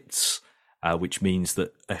fillets, which means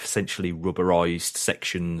that essentially rubberized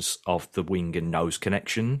sections of the wing and nose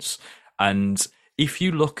connections. And if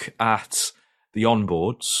you look at the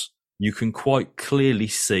onboards, you can quite clearly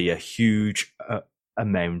see a huge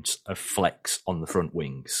amount of flex on the front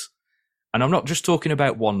wings. And I'm not just talking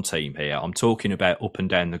about one team here, I'm talking about up and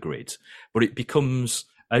down the grid. But it becomes,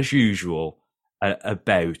 as usual,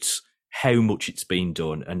 about how much it's been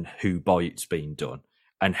done and who by it's been done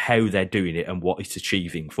and how they're doing it and what it's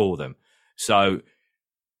achieving for them. So,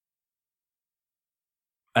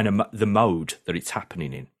 and the mode that it's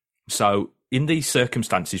happening in. So in these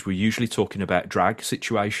circumstances, we're usually talking about drag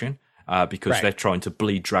situation because they're trying to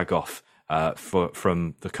bleed drag off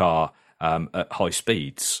from the car at high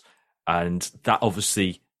speeds. And that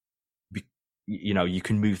obviously, you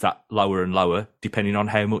can move that lower and lower depending on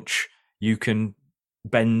how much you can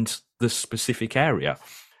bend the specific area.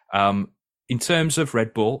 In terms of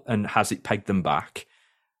Red Bull and has it pegged them back,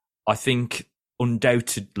 I think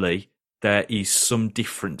undoubtedly there is some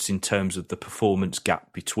difference in terms of the performance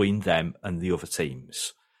gap between them and the other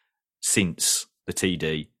teams since the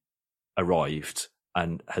TD arrived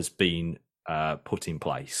and has been put in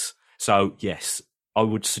place. So, yes, I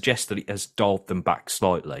would suggest that it has dialed them back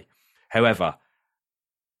slightly. However,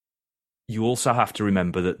 you also have to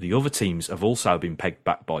remember that the other teams have also been pegged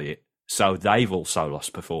back by it. So they've also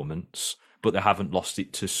lost performance, but they haven't lost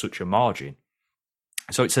it to such a margin.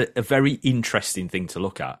 So it's a very interesting thing to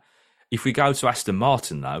look at. If we go to Aston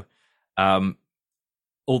Martin, though,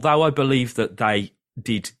 although I believe that they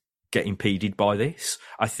did get impeded by this,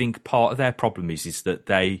 I think part of their problem is that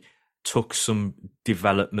they took some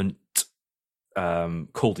development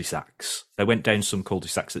cul-de-sacs. They went down some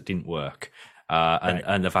cul-de-sacs that didn't work,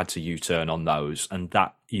 and they've had to U-turn on those. And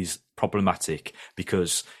that is problematic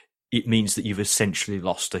because it means that you've essentially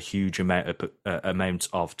lost a huge amount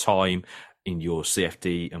of time in your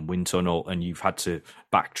CFD and wind tunnel, and you've had to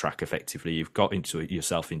backtrack effectively. You've got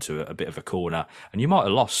yourself into a bit of a corner, and you might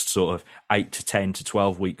have lost sort of 8 to 10 to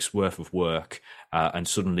 12 weeks worth of work, and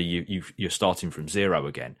suddenly you're starting from zero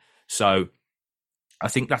again. So I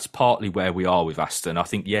think that's partly where we are with Aston. I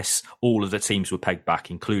think, yes, all of the teams were pegged back,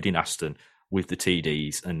 including Aston, with the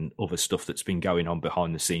TDs and other stuff that's been going on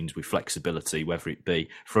behind the scenes with flexibility, whether it be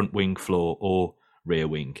front wing, floor, or rear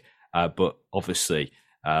wing. But obviously,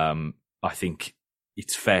 I think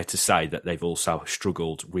it's fair to say that they've also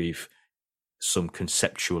struggled with some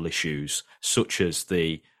conceptual issues, such as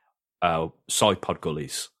the side pod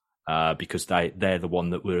gullies, because they're the one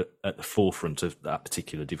that were at the forefront of that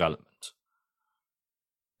particular development.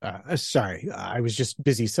 Sorry, I was just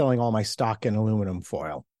busy selling all my stock in aluminum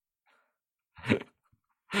foil.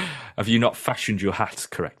 Have you not fashioned your hat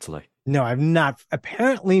correctly? No, I've not.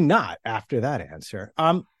 Apparently not after that answer.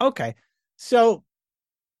 Okay. So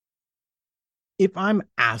if I'm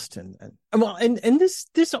Aston, well, and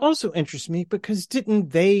this also interests me because didn't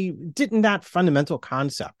that fundamental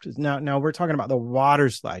concept, now we're talking about the water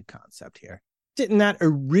slide concept here, didn't that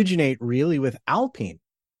originate really with Alpine?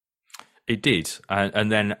 It did,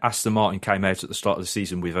 and then Aston Martin came out at the start of the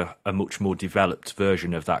season with a much more developed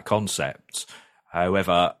version of that concept.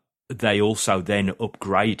 However, they also then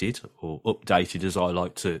upgraded, or updated as I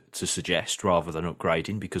like to suggest, rather than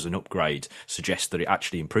upgrading, because an upgrade suggests that it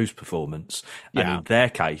actually improves performance. And in their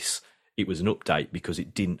case, it was an update because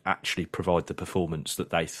it didn't actually provide the performance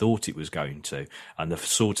that they thought it was going to. And they've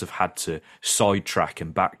sort of had to sidetrack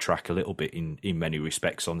and backtrack a little bit in many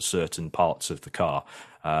respects on certain parts of the car,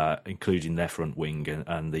 including their front wing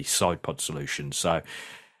and the side pod solution. So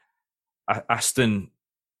Aston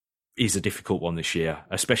is a difficult one this year,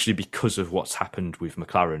 especially because of what's happened with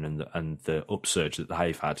McLaren and the upsurge that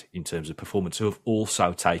they've had in terms of performance, who have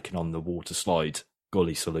also taken on the water slide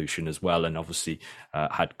gully solution as well, and obviously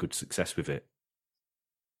had good success with it.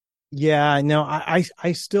 Yeah, no,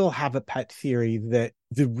 I still have a pet theory that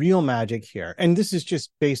the real magic here, and this is just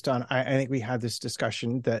based on, I think we had this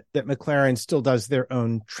discussion that McLaren still does their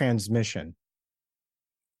own transmission.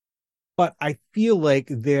 But I feel like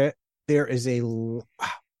there is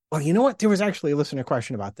well, you know what? There was actually a listener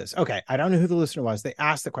question about this. Okay, I don't know who the listener was. They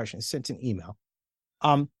asked the question, sent an email.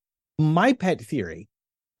 My pet theory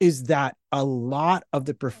is that a lot of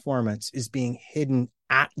the performance is being hidden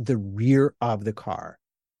at the rear of the car.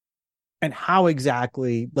 And how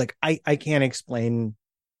exactly, like, I can't explain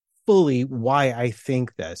fully why I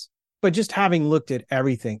think this, but just having looked at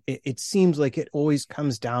everything, it seems like it always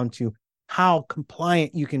comes down to how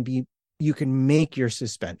compliant you can make your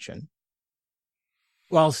suspension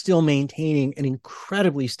while still maintaining an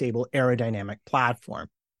incredibly stable aerodynamic platform.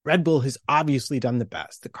 Red Bull has obviously done the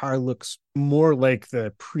best. The car looks more like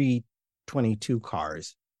the pre-22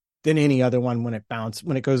 cars than any other one when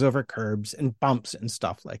it goes over curbs and bumps and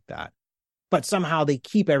stuff like that. But somehow they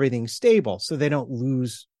keep everything stable so they don't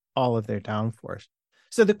lose all of their downforce.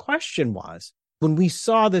 So the question was, when we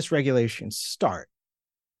saw this regulation start,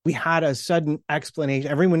 we had a sudden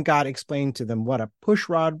explanation. Everyone got explained to them what a push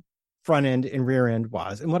rod front end and rear end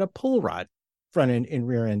was and what a pull rod front end and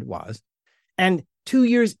rear end was. And 2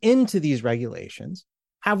 years into these regulations,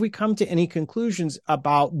 have we come to any conclusions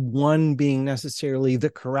about one being necessarily the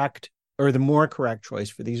correct or the more correct choice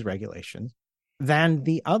for these regulations than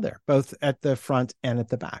the other, both at the front and at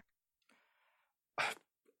the back?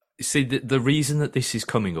 See, the reason that this is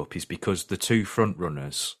coming up is because the two front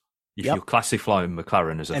runners, if you're classifying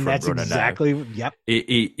McLaren as a front runner now,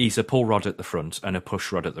 it is a pull rod at the front and a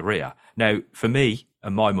push rod at the rear. Now, for me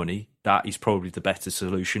and my money, that is probably the better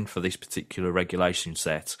solution for this particular regulation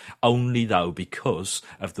set, only though because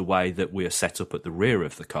of the way that we are set up at the rear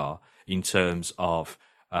of the car in terms of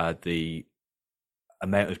the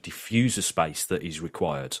amount of diffuser space that is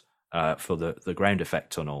required for the ground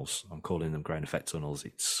effect tunnels. I'm calling them ground effect tunnels.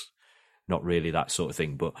 It's not really that sort of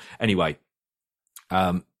thing. But anyway,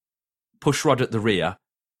 push rod at the rear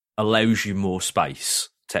allows you more space,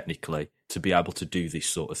 technically, to be able to do this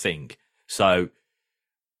sort of thing. So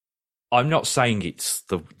I'm not saying it's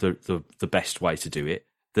the best way to do it.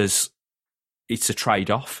 It's a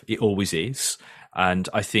trade-off. It always is. And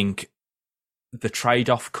I think the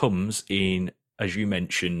trade-off comes in, as you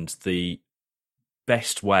mentioned, the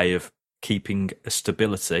best way of keeping a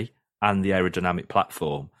stability and the aerodynamic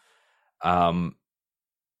platform,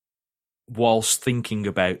 whilst thinking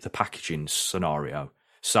about the packaging scenario.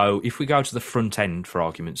 So if we go to the front end, for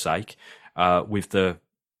argument's sake, with the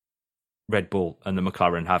Red Bull and the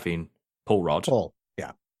McLaren having pull rod,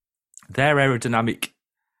 their aerodynamic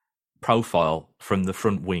profile from the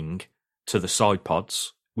front wing to the side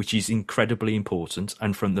pods, which is incredibly important,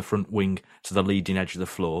 and from the front wing to the leading edge of the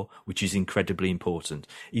floor, which is incredibly important,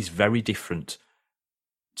 is very different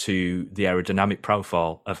to the aerodynamic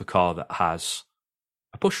profile of a car that has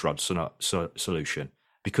a push rod solution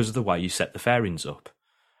because of the way you set the fairings up.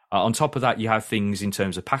 On top of that, you have things in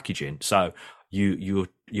terms of packaging. So you're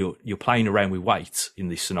playing around with weight in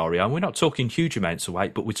this scenario, and we're not talking huge amounts of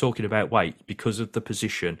weight, but we're talking about weight because of the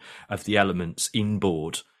position of the elements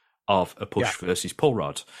inboard of a push versus pull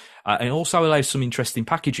rod. And it also allows some interesting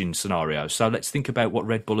packaging scenarios. So let's think about what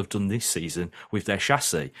Red Bull have done this season with their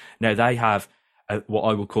chassis. Now they have what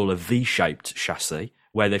I would call a V-shaped chassis,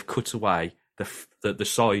 where they've cut away the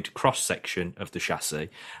side cross-section of the chassis,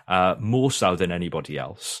 more so than anybody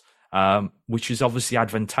else, which is obviously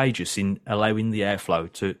advantageous in allowing the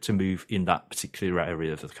airflow to move in that particular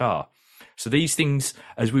area of the car. So these things,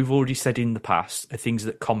 as we've already said in the past, are things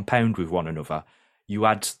that compound with one another. You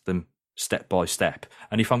add them step by step.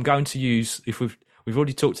 And if I'm going to use, if we've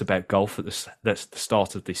already talked about golf at the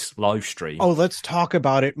start of this live stream. Oh, let's talk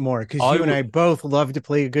about it more, because you and I both love to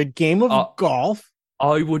play a good game of golf.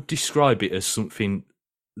 I would describe it as something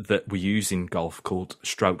that we use in golf called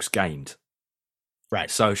strokes gained. Right.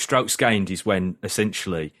 So strokes gained is when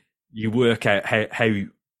essentially you work out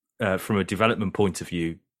how from a development point of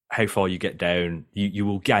view, how far you get down, you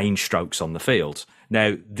will gain strokes on the field.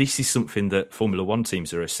 Now, this is something that Formula One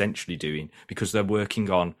teams are essentially doing because they're working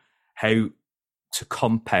on how to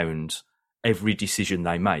compound every decision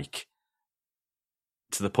they make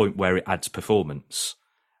to the point where it adds performance.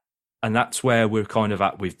 And that's where we're kind of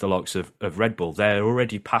at with the likes of Red Bull. They're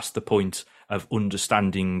already past the point of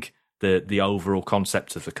understanding the overall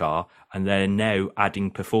concept of the car, and they're now adding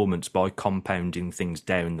performance by compounding things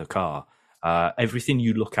down the car. Everything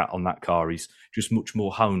you look at on that car is just much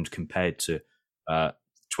more honed compared to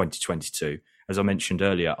 2022. As I mentioned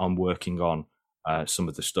earlier, I'm working on some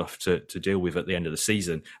of the stuff to deal with at the end of the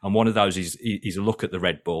season. And one of those is a look at the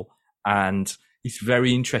Red Bull. And it's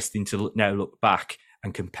very interesting to now look back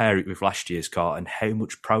and compare it with last year's car and how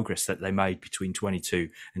much progress that they made between 22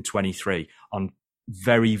 and 23 on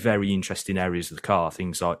very, very interesting areas of the car.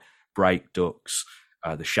 Things like brake ducts,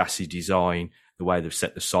 the chassis design, the way they've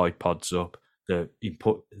set the side pods up, the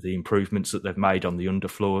improvements that they've made on the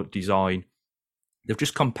underfloor design. They've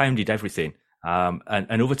just compounded everything. And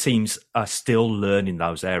other teams are still learning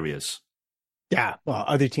those areas. Yeah, well,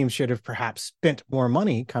 other teams should have perhaps spent more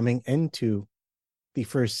money coming into the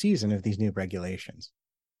first season of these new regulations.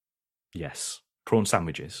 Yes. Prawn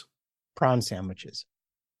sandwiches.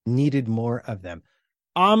 Needed more of them.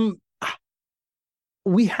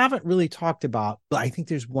 We haven't really talked about, but I think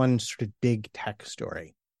there's one sort of big tech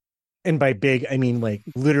story. And by big, I mean like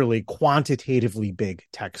literally quantitatively big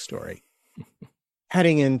tech story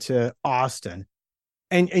heading into Austin.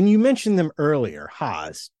 And you mentioned them earlier,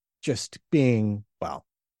 Haas just being, well,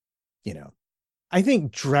 I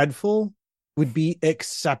think dreadful would be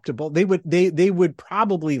acceptable. They would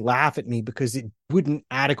probably laugh at me because it wouldn't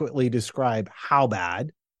adequately describe how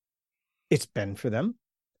bad it's been for them.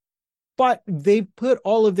 But they put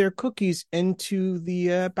all of their cookies into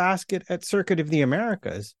the basket at Circuit of the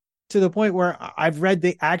Americas, to the point where I've read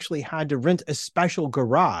they actually had to rent a special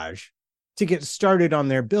garage to get started on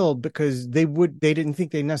their build because they didn't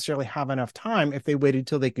think they necessarily have enough time if they waited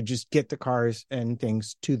till they could just get the cars and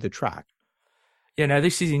things to the track. Yeah, now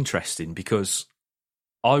this is interesting because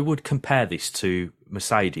I would compare this to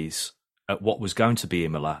Mercedes at what was going to be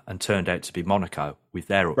Imola and turned out to be Monaco with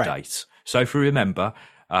their updates. Right. So if we remember,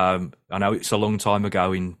 I know it's a long time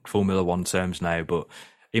ago in Formula One terms now, but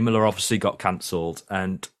Imola obviously got cancelled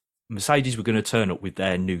and Mercedes were going to turn up with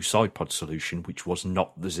their new side pod solution, which was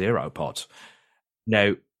not the Zero Pod.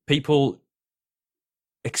 Now, people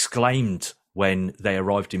exclaimed when they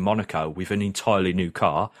arrived in Monaco with an entirely new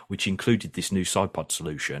car, which included this new side pod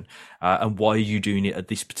solution. And why are you doing it at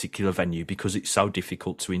this particular venue? Because it's so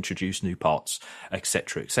difficult to introduce new parts,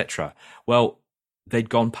 etc., etc. Well, they'd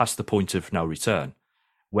gone past the point of no return,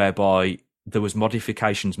 whereby there was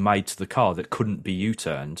modifications made to the car that couldn't be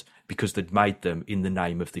U-turned because they'd made them in the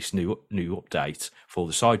name of this new update for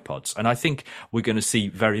the side pods. And I think we're going to see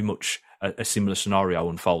very much a similar scenario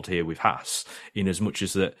unfold here with Haas, in as much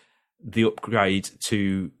as that the upgrade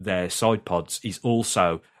to their side pods is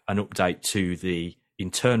also an update to the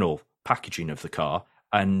internal packaging of the car.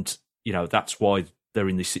 And, that's why they're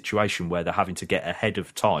in this situation where they're having to get ahead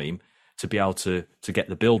of time to be able to get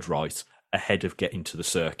the build right ahead of getting to the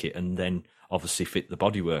circuit and then obviously fit the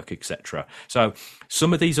bodywork, etc. So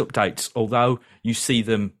some of these updates, although you see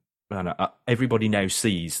them, everybody now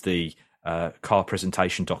sees the car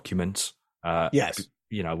presentation documents, yes,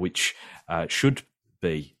 which should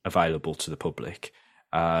be available to the public.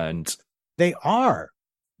 And they are.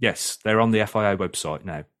 Yes, they're on the FIA website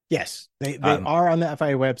now. Yes, they are on the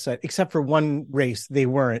FIA website, except for one race they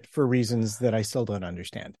weren't, for reasons that I still don't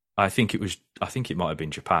understand. I think it might have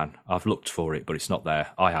been Japan. I've looked for it, but it's not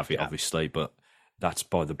there. I have it, obviously, but that's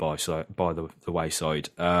by the wayside.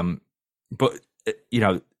 But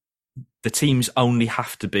the teams only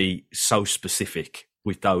have to be so specific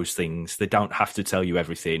with those things. They don't have to tell you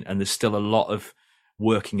everything, and there's still a lot of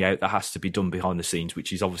working out that has to be done behind the scenes,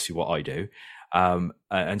 which is obviously what I do.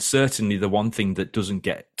 And certainly the one thing that doesn't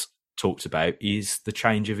get talked about is the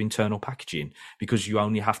change of internal packaging, because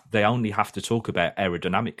they only have to talk about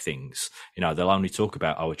aerodynamic things. They'll only talk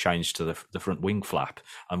about a change to the front wing flap,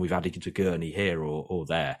 and we've added a gurney here or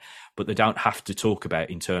there, but they don't have to talk about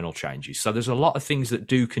internal changes. So there's a lot of things that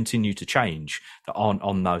do continue to change that aren't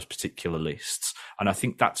on those particular lists, and I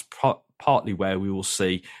think that's partly where we will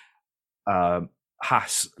see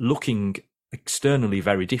Haas looking externally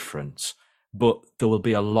very different, but there will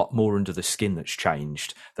be a lot more under the skin that's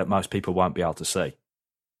changed that most people won't be able to see.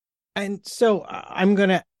 And so I'm going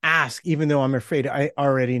to ask, even though I'm afraid I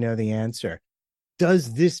already know the answer,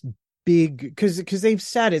 does this because they've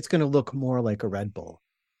said it's going to look more like a Red Bull,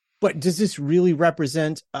 but does this really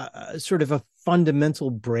represent a sort of a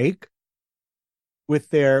fundamental break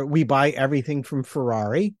with we buy everything from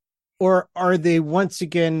Ferrari, or are they once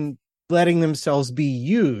again letting themselves be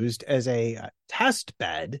used as a test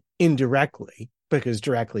bed indirectly, because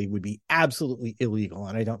directly would be absolutely illegal,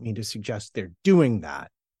 and I don't mean to suggest they're doing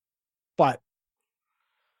that, but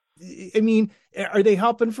I mean, are they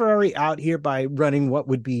helping Ferrari out here by running what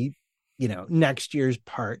would be, next year's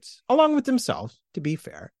parts along with themselves, to be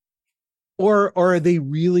fair, or are they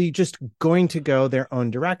really just going to go their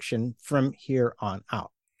own direction from here on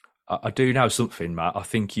out? I do know something, Matt. I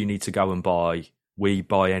think you need to go and buy we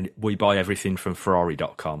buy everything from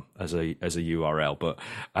Ferrari.com as a URL, but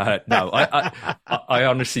no, I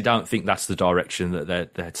honestly don't think that's the direction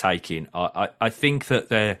that they're taking. I think that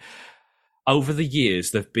they're, over the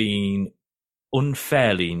years, they've been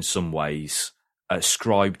unfairly in some ways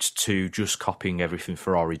ascribed to just copying everything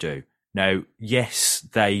Ferrari do. Now, yes,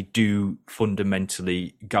 they do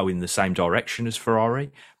fundamentally go in the same direction as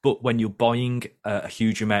Ferrari, but when you're buying a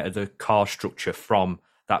huge amount of the car structure from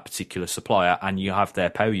that particular supplier and you have their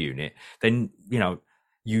power unit, then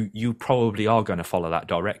you probably are going to follow that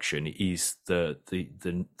direction. It is the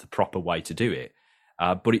proper way to do it,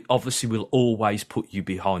 but it obviously will always put you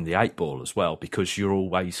behind the 8-ball as well, because you're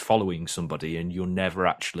always following somebody and you're never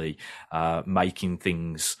actually making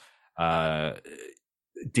things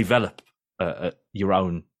develop your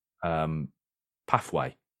own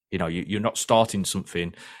pathway. You're not starting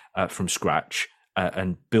something from scratch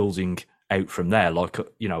and building out from there like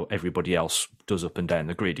everybody else does up and down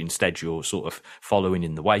the grid. Instead, you're sort of following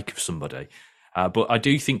in the wake of somebody. But I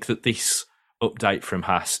do think that this update from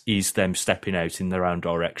Haas is them stepping out in their own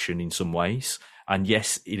direction in some ways. And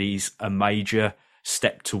yes, it is a major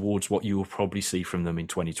step towards what you will probably see from them in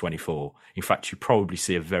 2024. In fact, you probably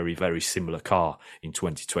see a very, very similar car in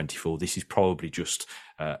 2024. This is probably just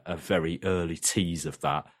a very early tease of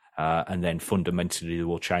that. And then fundamentally they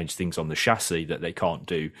will change things on the chassis that they can't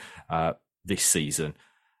do this season.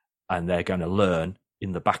 And they're going to learn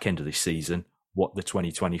in the back end of this season what the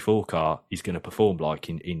 2024 car is going to perform like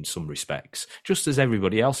in some respects, just as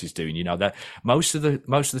everybody else is doing. That most of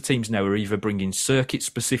the teams now are either bringing circuit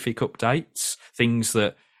specific updates, things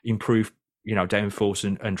that improve, downforce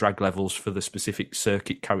and drag levels for the specific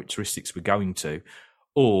circuit characteristics we're going to,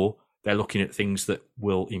 or they're looking at things that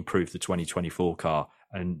will improve the 2024 car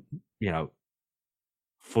and,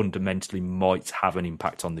 fundamentally might have an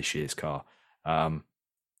impact on this year's car.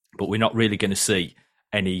 But we're not really going to see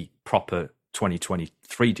any proper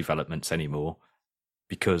 2023 developments anymore,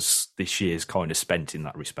 because this year's kind of spent in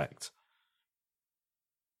that respect.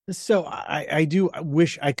 So I do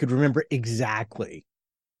wish I could remember exactly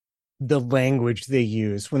the language they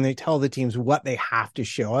use when they tell the teams what they have to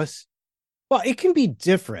show us. Well, it can be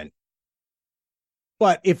different,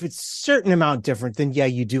 but if it's a certain amount different, then yeah,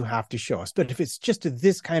 you do have to show us. But if it's just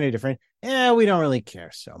this kind of different, we don't really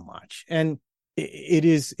care so much. And it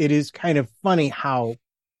is kind of funny how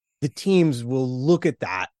the teams will look at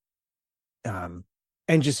that and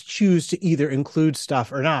just choose to either include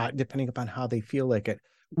stuff or not, depending upon how they feel like it.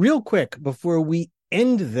 Real quick, before we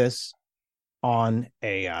end this on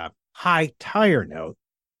a high tire note,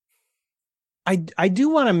 I do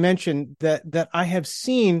want to mention that I have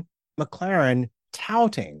seen McLaren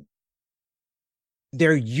touting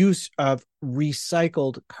their use of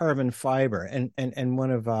recycled carbon fiber. And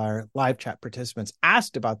one of our live chat participants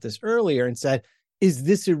asked about this earlier and said, is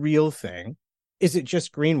this a real thing? Is it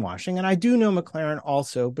just greenwashing? And I do know McLaren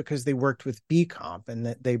also, because they worked with B Comp and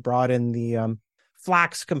that they brought in the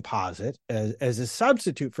flax composite as a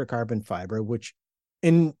substitute for carbon fiber, which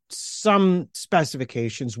in some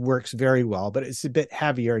specifications works very well, but it's a bit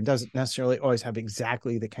heavier and doesn't necessarily always have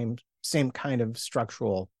exactly the same kind of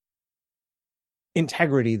structural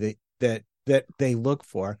integrity that they look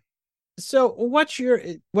for. So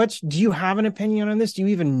do you have an opinion on this? Do you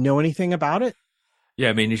even know anything about it? Yeah,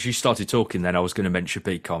 I mean, as you started talking then, I was going to mention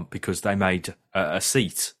Beacon because they made a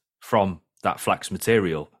seat from that flax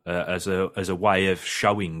material as a way of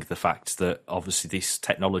showing the fact that obviously this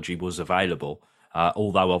technology was available,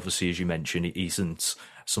 although obviously, as you mentioned, it isn't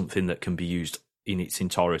something that can be used in its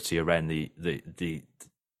entirety around the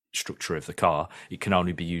structure of the car. It can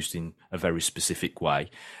only be used in a very specific way.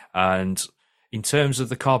 And in terms of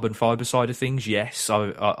the carbon fibre side of things, yes,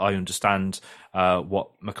 I understand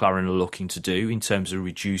what McLaren are looking to do in terms of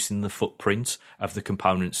reducing the footprint of the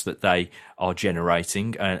components that they are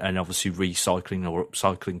generating and obviously recycling or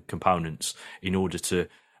upcycling components in order to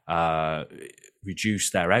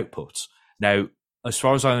reduce their output. Now, as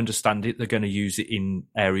far as I understand it, they're going to use it in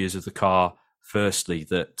areas of the car, firstly,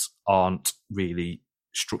 that aren't really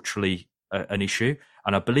structurally an issue.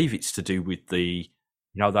 And I believe it's to do with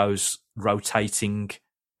those rotating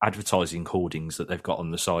advertising hoardings that they've got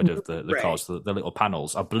on the side of the right. cars, the little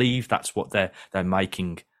panels. I believe that's what they're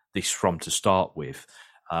making this from to start with.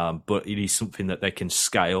 But it is something that they can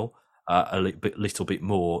scale a little bit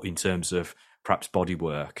more in terms of perhaps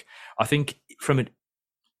bodywork. I think from an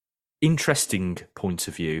interesting point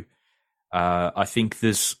of view, I think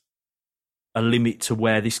there's a limit to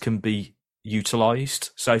where this can be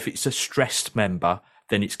utilised. So if it's a stressed member,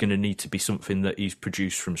 then it's going to need to be something that is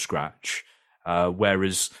produced from scratch.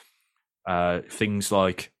 Whereas things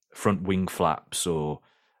like front wing flaps or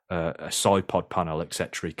a side pod panel,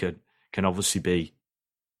 etc., can obviously be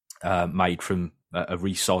made from a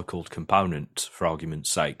recycled component, for argument's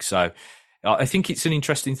sake. So I think it's an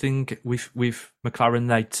interesting thing with McLaren.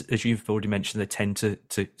 They, as you've already mentioned, they tend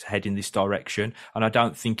to head in this direction, and I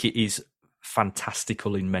don't think it is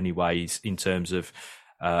fantastical in many ways in terms of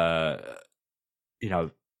the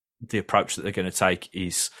approach that they're going to take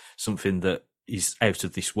is something that is out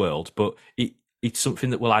of this world, but it's something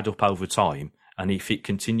that will add up over time. And if it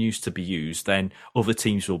continues to be used, then other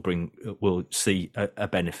teams will see a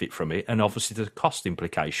benefit from it. And obviously there's a cost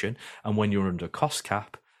implication. And when you're under cost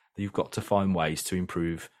cap, you've got to find ways to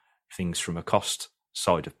improve things from a cost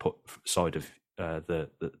side of the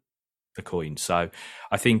coin. So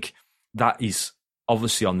I think that is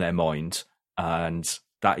obviously on their mind, and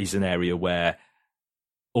that is an area where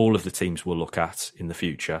all of the teams will look at in the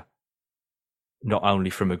future, not only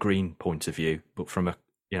from a green point of view, but from a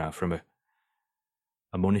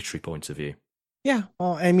monetary point of view. Yeah,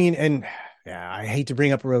 well, I mean, and I hate to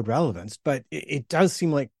bring up road relevance, but it does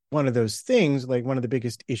seem like one of those things, like one of the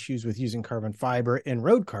biggest issues with using carbon fiber in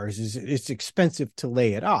road cars is it's expensive to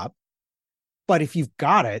lay it up. But if you've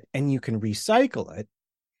got it and you can recycle it,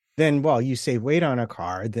 then, well, you save weight on a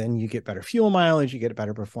car, then you get better fuel mileage, you get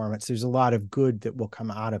better performance. There's a lot of good that will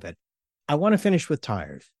come out of it. I want to finish with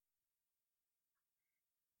tires.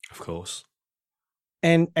 Of course.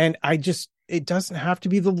 And it doesn't have to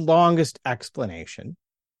be the longest explanation,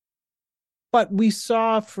 but we've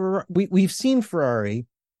seen Ferrari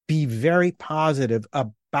be very positive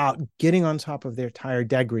about getting on top of their tire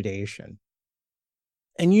degradation.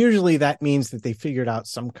 And usually that means that they figured out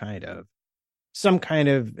some kind of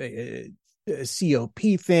COP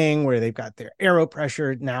thing where they've got their aero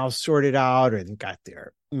pressure now sorted out, or they've got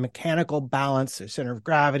their mechanical balance, their center of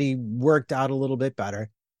gravity worked out a little bit better.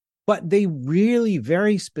 But they really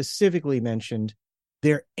very specifically mentioned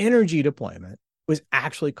their energy deployment was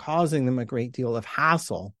actually causing them a great deal of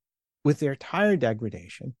hassle with their tire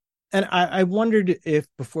degradation. And I wondered if,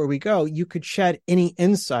 before we go, you could shed any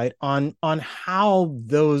insight on how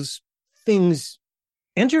those things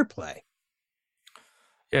interplay.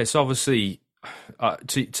 Yeah, it's obviously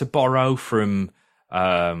to borrow from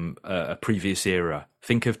a previous era.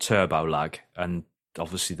 Think of turbo lag, and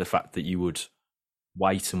obviously the fact that you would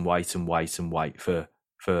wait and wait and wait and wait for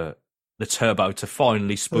the turbo to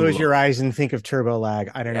finally spool. Close your eyes and think of turbo lag.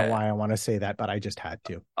 I don't know why I want to say that, but I just had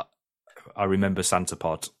to. I remember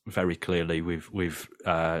Santapod very clearly with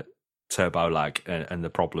turbo lag and the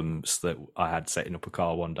problems that I had setting up a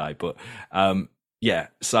car one day. But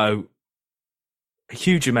so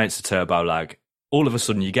huge amounts of turbo lag. All of a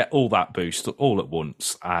sudden, you get all that boost all at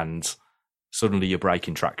once, and suddenly you're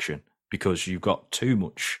breaking traction because you've got too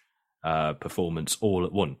much performance all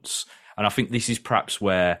at once. And I think this is perhaps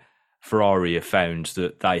where Ferrari have found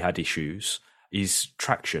that they had issues, is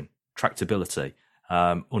tractability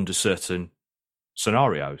under certain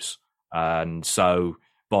scenarios. And so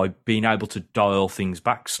by being able to dial things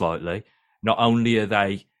back slightly, not only are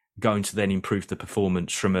they going to then improve the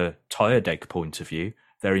performance from a tyre deg point of view,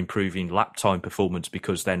 they're improving lap time performance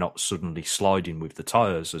because they're not suddenly sliding with the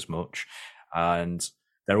tyres as much. And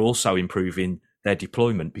they're also improving their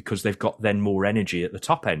deployment because they've got then more energy at the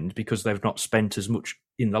top end because they've not spent as much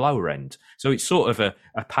in the lower end. So it's sort of a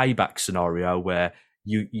payback scenario where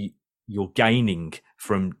you're gaining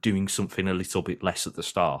from doing something a little bit less at the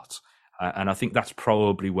start. And I think that's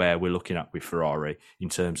probably where we're looking at with Ferrari in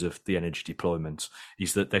terms of the energy deployment,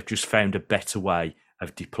 is that they've just found a better way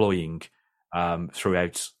of deploying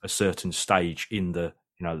throughout a certain stage in the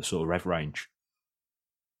sort of rev range.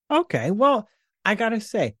 Okay, well, I got to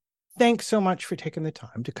say, thanks so much for taking the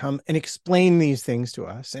time to come and explain these things to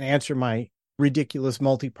us and answer my ridiculous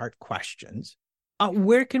multi-part questions.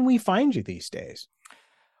 Where can we find you these days?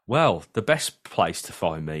 Well, the best place to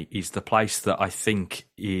find me is the place that I think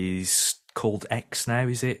is called X now,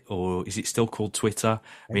 is it? Or is it still called Twitter?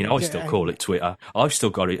 I mean, I still call it Twitter. I've still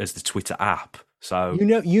got it as the Twitter app. So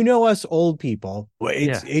you know us old people.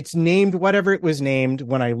 It's named whatever it was named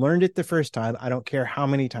when I learned it the first time. I don't care how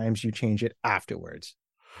many times you change it afterwards.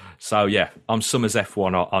 So yeah, I'm Summers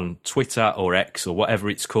F1 on Twitter or X or whatever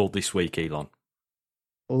it's called this week, Elon.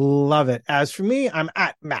 Love it. As for me, I'm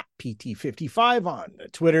at MattPT55 on the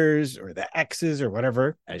Twitters or the X's or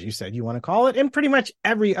whatever, as you said, you want to call it, and pretty much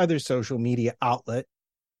every other social media outlet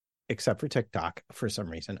except for TikTok for some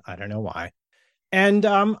reason. I don't know why. And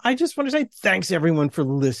I just want to say thanks everyone for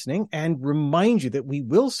listening and remind you that we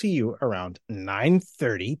will see you around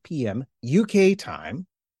 9:30 p.m. UK time.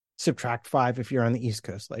 Subtract 5 if you're on the East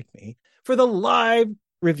Coast like me, for the live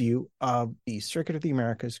review of the Circuit of the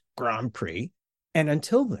Americas Grand Prix. And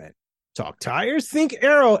until then, talk tires, think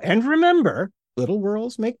aero, and remember, little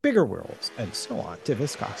whirls make bigger whirls, and so on to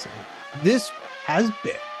viscosity. This has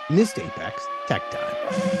been Missed Apex Tech Time.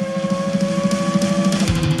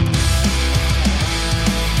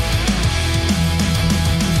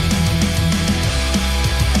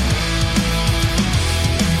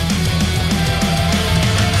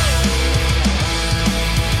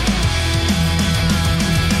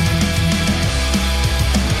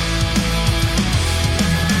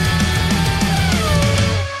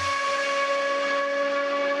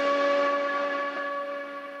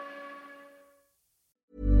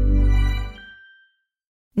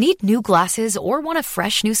 Need new glasses or want a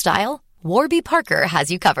fresh new style? Warby Parker has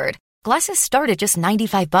you covered. Glasses start at just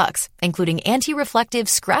 $95, including anti-reflective,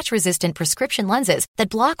 scratch-resistant prescription lenses that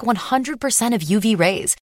block 100% of UV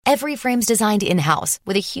rays. Every frame's designed in-house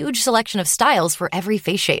with a huge selection of styles for every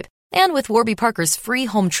face shape. And with Warby Parker's free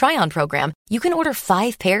home try-on program, you can order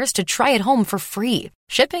 5 pairs to try at home for free.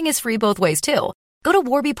 Shipping is free both ways, too. Go to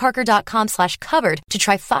warbyparker.com/covered to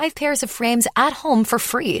try 5 pairs of frames at home for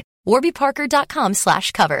free.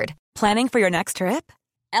 warbyparker.com/covered. Planning for your next trip?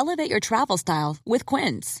 Elevate your travel style with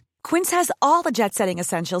Quince. Quince has all the jet-setting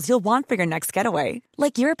essentials you'll want for your next getaway,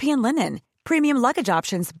 like European linen, premium luggage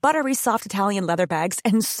options, buttery soft Italian leather bags,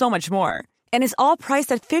 and so much more. And is all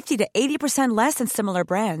priced at 50 to 80% less than similar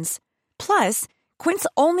brands. Plus, Quince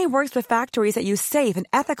only works with factories that use safe and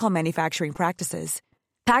ethical manufacturing practices.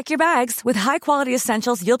 Pack your bags with high-quality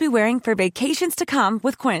essentials you'll be wearing for vacations to come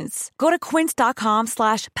with Quince. Go to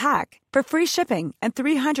quince.com/pack for free shipping and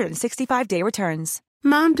 365-day returns.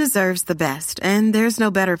 Mom deserves the best, and there's no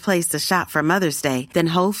better place to shop for Mother's Day than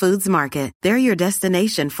Whole Foods Market. They're your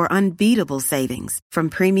destination for unbeatable savings, from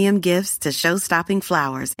premium gifts to show-stopping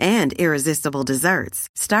flowers and irresistible desserts.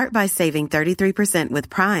 Start by saving 33% with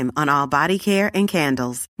Prime on all body care and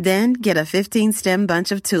candles. Then get a 15-stem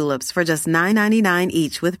bunch of tulips for just $9.99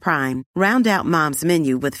 each with Prime. Round out Mom's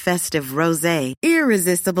menu with festive rosé,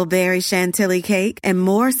 irresistible berry chantilly cake, and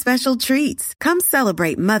more special treats. Come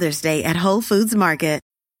celebrate Mother's Day at Whole Foods Market.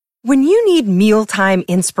 When you need mealtime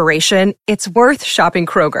inspiration, it's worth shopping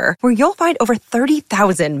Kroger, where you'll find over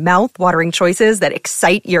 30,000 mouth-watering choices that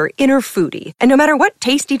excite your inner foodie. And no matter what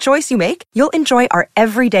tasty choice you make, you'll enjoy our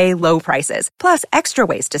everyday low prices, plus extra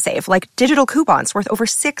ways to save, like digital coupons worth over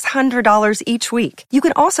 $600 each week. You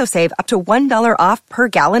can also save up to $1 off per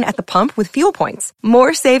gallon at the pump with fuel points.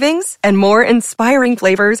 More savings and more inspiring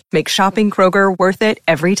flavors make shopping Kroger worth it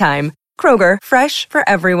every time. Kroger, fresh for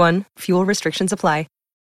everyone. Fuel restrictions apply.